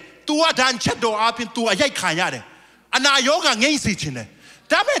chide tu a dan chedo apin tu a yai khanya de ana yoga ngei si chin de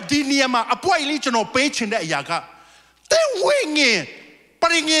da me di niama apoi li chono pe chin de aya ga ten wingin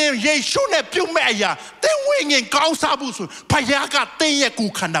paringin yesu ne pyu me aya ten wingin kaung sa bu su phaya ga ten ye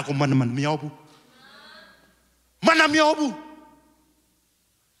kukana ko man myao bu man myao bu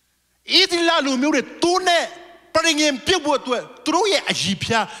idila lu myu de tu ne Paringin people to through ye a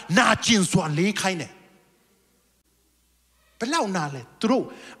jipia na chin swan lay kind. Below nale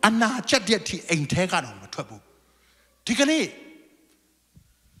through and na chatty ain't taken on the trouble. Ticani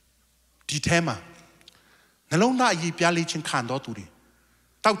Ditema Nalona ye pialichin candor to the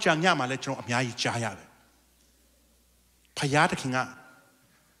Tau Chang Yama lecture of Yai Jaya Payata Kinga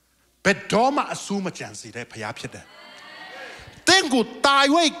Bet Doma assume a chance there Payapida. Tengu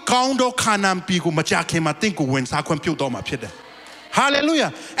taiwei kaundo Khaan Pi ku machake ma tengu wen sa kwan pyu do ma phit der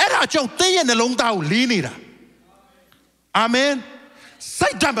Hallelujah အဲ့ဒါကြောင့်တင်းရဲ့နှလုံးသားကိုလီးနေတာ Amen စိ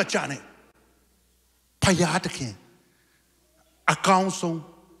တ်ဓာတ်မကြနဲ့ဖယားသခင်အကောင်းဆုံး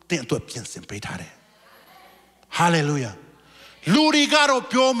တင်းအတွက်ပြင်ဆင်ပေးထားတယ် Hallelujah လူတွေကတော့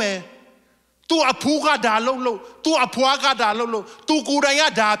ပြောမယ် तू အဖူးကဒါလှုပ်လို့ तू အဖွားကဒါလှုပ်လို့ तू ကိုယ်တိုင်က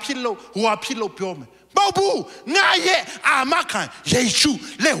ဒါဖြစ်လို့ဟိုဟာဖြစ်လို့ပြောမယ် Babu, Naye, Amakan, Yeshu,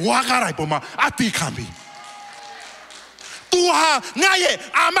 Le Wagarai Boma, Ati Kambi. Tuha, Naye,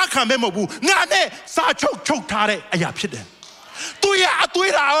 Amakan Memobu, Nane, Sachok Chokare, Ayapide. Tuya,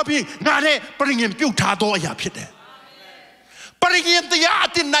 Atuira Abi, Nane, bring him Putado Ayapide. Bring him the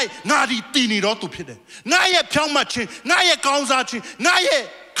Yatin night, Nadi Tini Rotupide. Naye Pyamachi, Naye Gonzachi, Naye,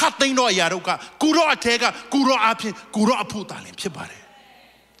 Katino Yaruka, Kuro Atega, Kuro Api, Kuro Aputalim, Pibare.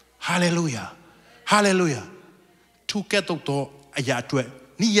 Hallelujah. Hallelujah. Tu keto to ayatwe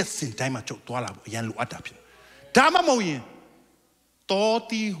ni yesin time ma chok to la yan lu atap. Dama mo yin to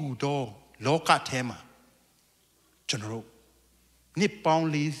ti hu do loka tema. General ni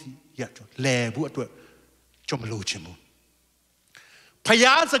paung li ya cho le bu atwe chom lu chin bu.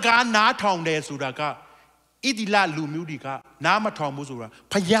 Phaya saka na thong de su da ka idila lu myu di ka na ma thong bu su ra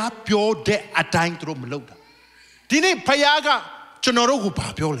phaya pyo de ataing tro ma lou da. Di ni phaya ka general ko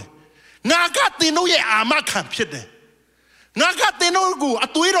ba pyo le Naga tino ye amakan pide. Naga tino gu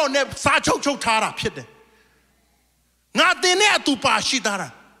atuiro ne sa chok chok tara pide. Ngatine atu pa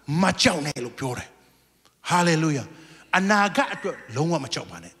shidara machau ne lo pure. Hallelujah. Anaga atu longa machau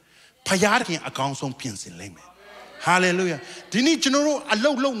bane. Phayar kin akong song pinsin leme. Hallelujah. Dini chinoro a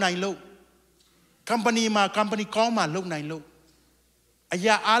low nine low. Company kong ma low nine low.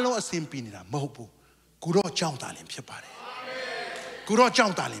 Aya alo asim pinira mobu. Kuro chong talim pipare. Kuro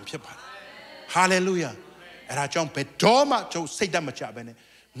chong talim pipare. Hallelujah. Era chong pe doma cho seida macha bene.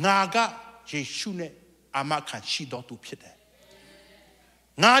 Naga Yesu ne amakan shi do tu phit de.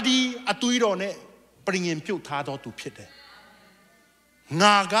 Ngadi atuiro ne pringin pyu tha do tu phit de.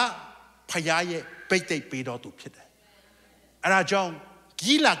 Naga phaya ye pait tai pe do tu phit de. Era chong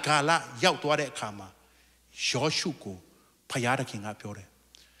gila gala yauk twa de akha ma Yoshu ko phaya da khin ga pyo de.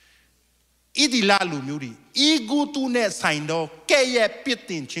 Idila lu myu ri igutu ne sain do ke ye pit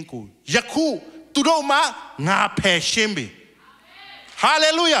tin chin ko yakhu tu do ma nga phe shin bi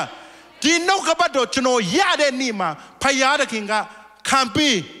Hallelujah di no ka bat do chno ya de ni ma phaya da khin ga Khaan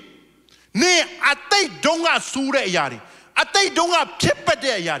Pi ni atai dong ga su de aya ri atai dong ga phit pat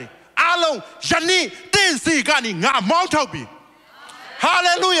de aya ri a long yani tin si ka ni nga maung thok bi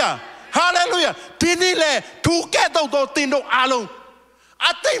Hallelujah Hallelujah di ni le thu ke do tin do a long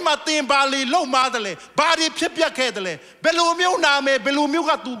Atai matin bali low madale, bari pipia kedale, belumio name, belumio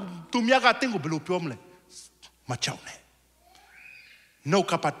tu miaga tingu belu piomle. Machaune. No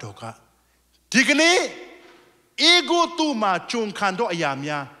kapatoka. Tigni ego tu ma chung kando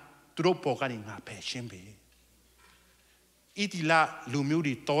ayamya tu poka ni nga passion be itila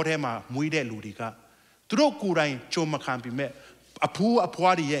lumudi tore ma muide ludika tu kurai choma Khaan Pi me apu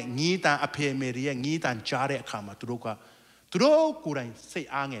apwari ye ngita aphe meri ye ngita jare khama tu ka tu kurai sei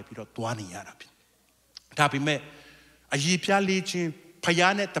ange pi ro twa ni ya da pi da pi me ayi phya le chin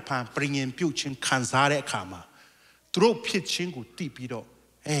phaya ne tapan pringin pyu chin khan sa de akha ma tu phit chin ko ti pi ro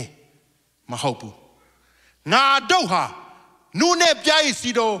ma hout bu nga dou ha nu ne pya yi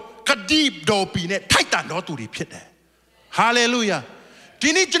si do kadip do pi ne thait tan do tu ri phit de hallelujah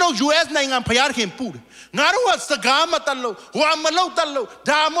ဒီနေ့ကျွန်တော် US နိုင်ငံဖျားခင်ပူတယ်ငါတို့ကစကားမတတ်လို့ဟွာမလို့တတ်လို့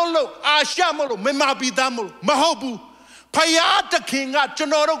ဒါမလို့အာရှမလို့မြန်မာပြည်သားမလို့မဟုတ်ဘူးဖျားတခင်ကကျွ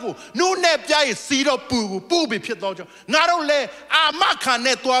န်တော်တို့ကိုနုနဲ့ပြားရစီတော့ပူပြီးဖြစ်တော့ကြောင့်ငါတို့လည်းအာမခံ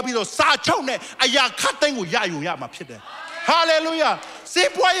နဲ့တွားပြီးတော့စာချုပ်နဲ့အရာခတ်သိမ်းကိုရယူရမှာဖြစ်တယ်ဟာလေလုယာစေ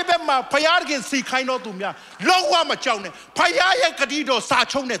ပွားရဲ့ဘက်မှာဖျားခင်စီခိုင်းတော့သူများလုံးဝမကြောက်နဲ့ဖျားရဲ့ဂတိတော်စာ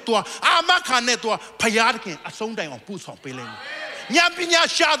ချုပ်နဲ့တွားအာမခံနဲ့တွားဖျားခင်အဆုံးတိုင်အောင်ပူဆောင်ပေးလိမ့်မယ်ညပညာ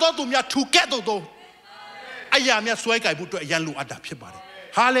ရှာတော့သူများထူကဲ့တော့အရာများဆွဲကြိုက်ဖို့အတွက်အရန်လိုအပ်တာဖြစ်ပါတယ်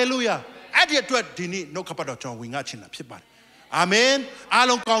ဟာလေလုယာအဲ့ဒီအတွက်ဒီနေ့နှုတ်ခပတ်တော်ကျွန်တော်ဝင်ငါချင်တာဖြစ်ပါတယ်အာမင်အား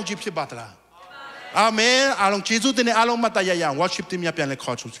လုံးကောင်းချီးဖြစ်ပါသလားအာမင်အားလုံးယေရှုတင်အားလုံးမတ်တရရ worship တင်များပြန်လဲ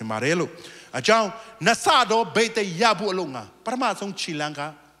ခေါ်ချင်ပါတယ်လို့အကြောင်းနဆတော့ဘိတ်တရဖို့အလုံးငါပထမဆုံးခြေလမ်းက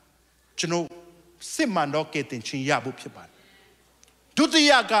ကျွန်တော်စစ်မှန်တော့ကဲတင်ချင်းရဖို့ဖြစ်ပါတယ်ဒုတိ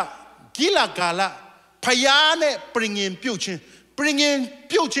ယကဂိလာကာလဖယားနဲ့ပြင်ရင်ပြုတ်ချင်းပြင်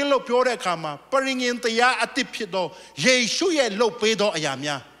ပြုတ်ချင်းလို့ပြောတဲ့အခါမှာပြင်တရားအတိဖြစ်သောယေရှုရဲ့လှုပ်ပေးသောအရာ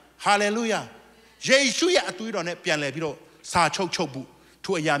များဟာလေလုယာယေရှုရဲ့အသွေးတော်နဲ့ပြန်လည်ပြီးတော့စာချုပ်ဖို့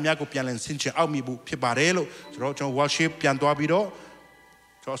ထိုအရာများကိုပြန်လည်ဆင်ခြင်အောက်မိဖို့ဖြစ်ပါတယ်လို့ကျွန်တော် worship ပြန်သွားပြီးတော့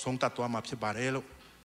ကျွန်တော်ဆုံးသတ်သွားမှာဖြစ်ပါတယ်လို့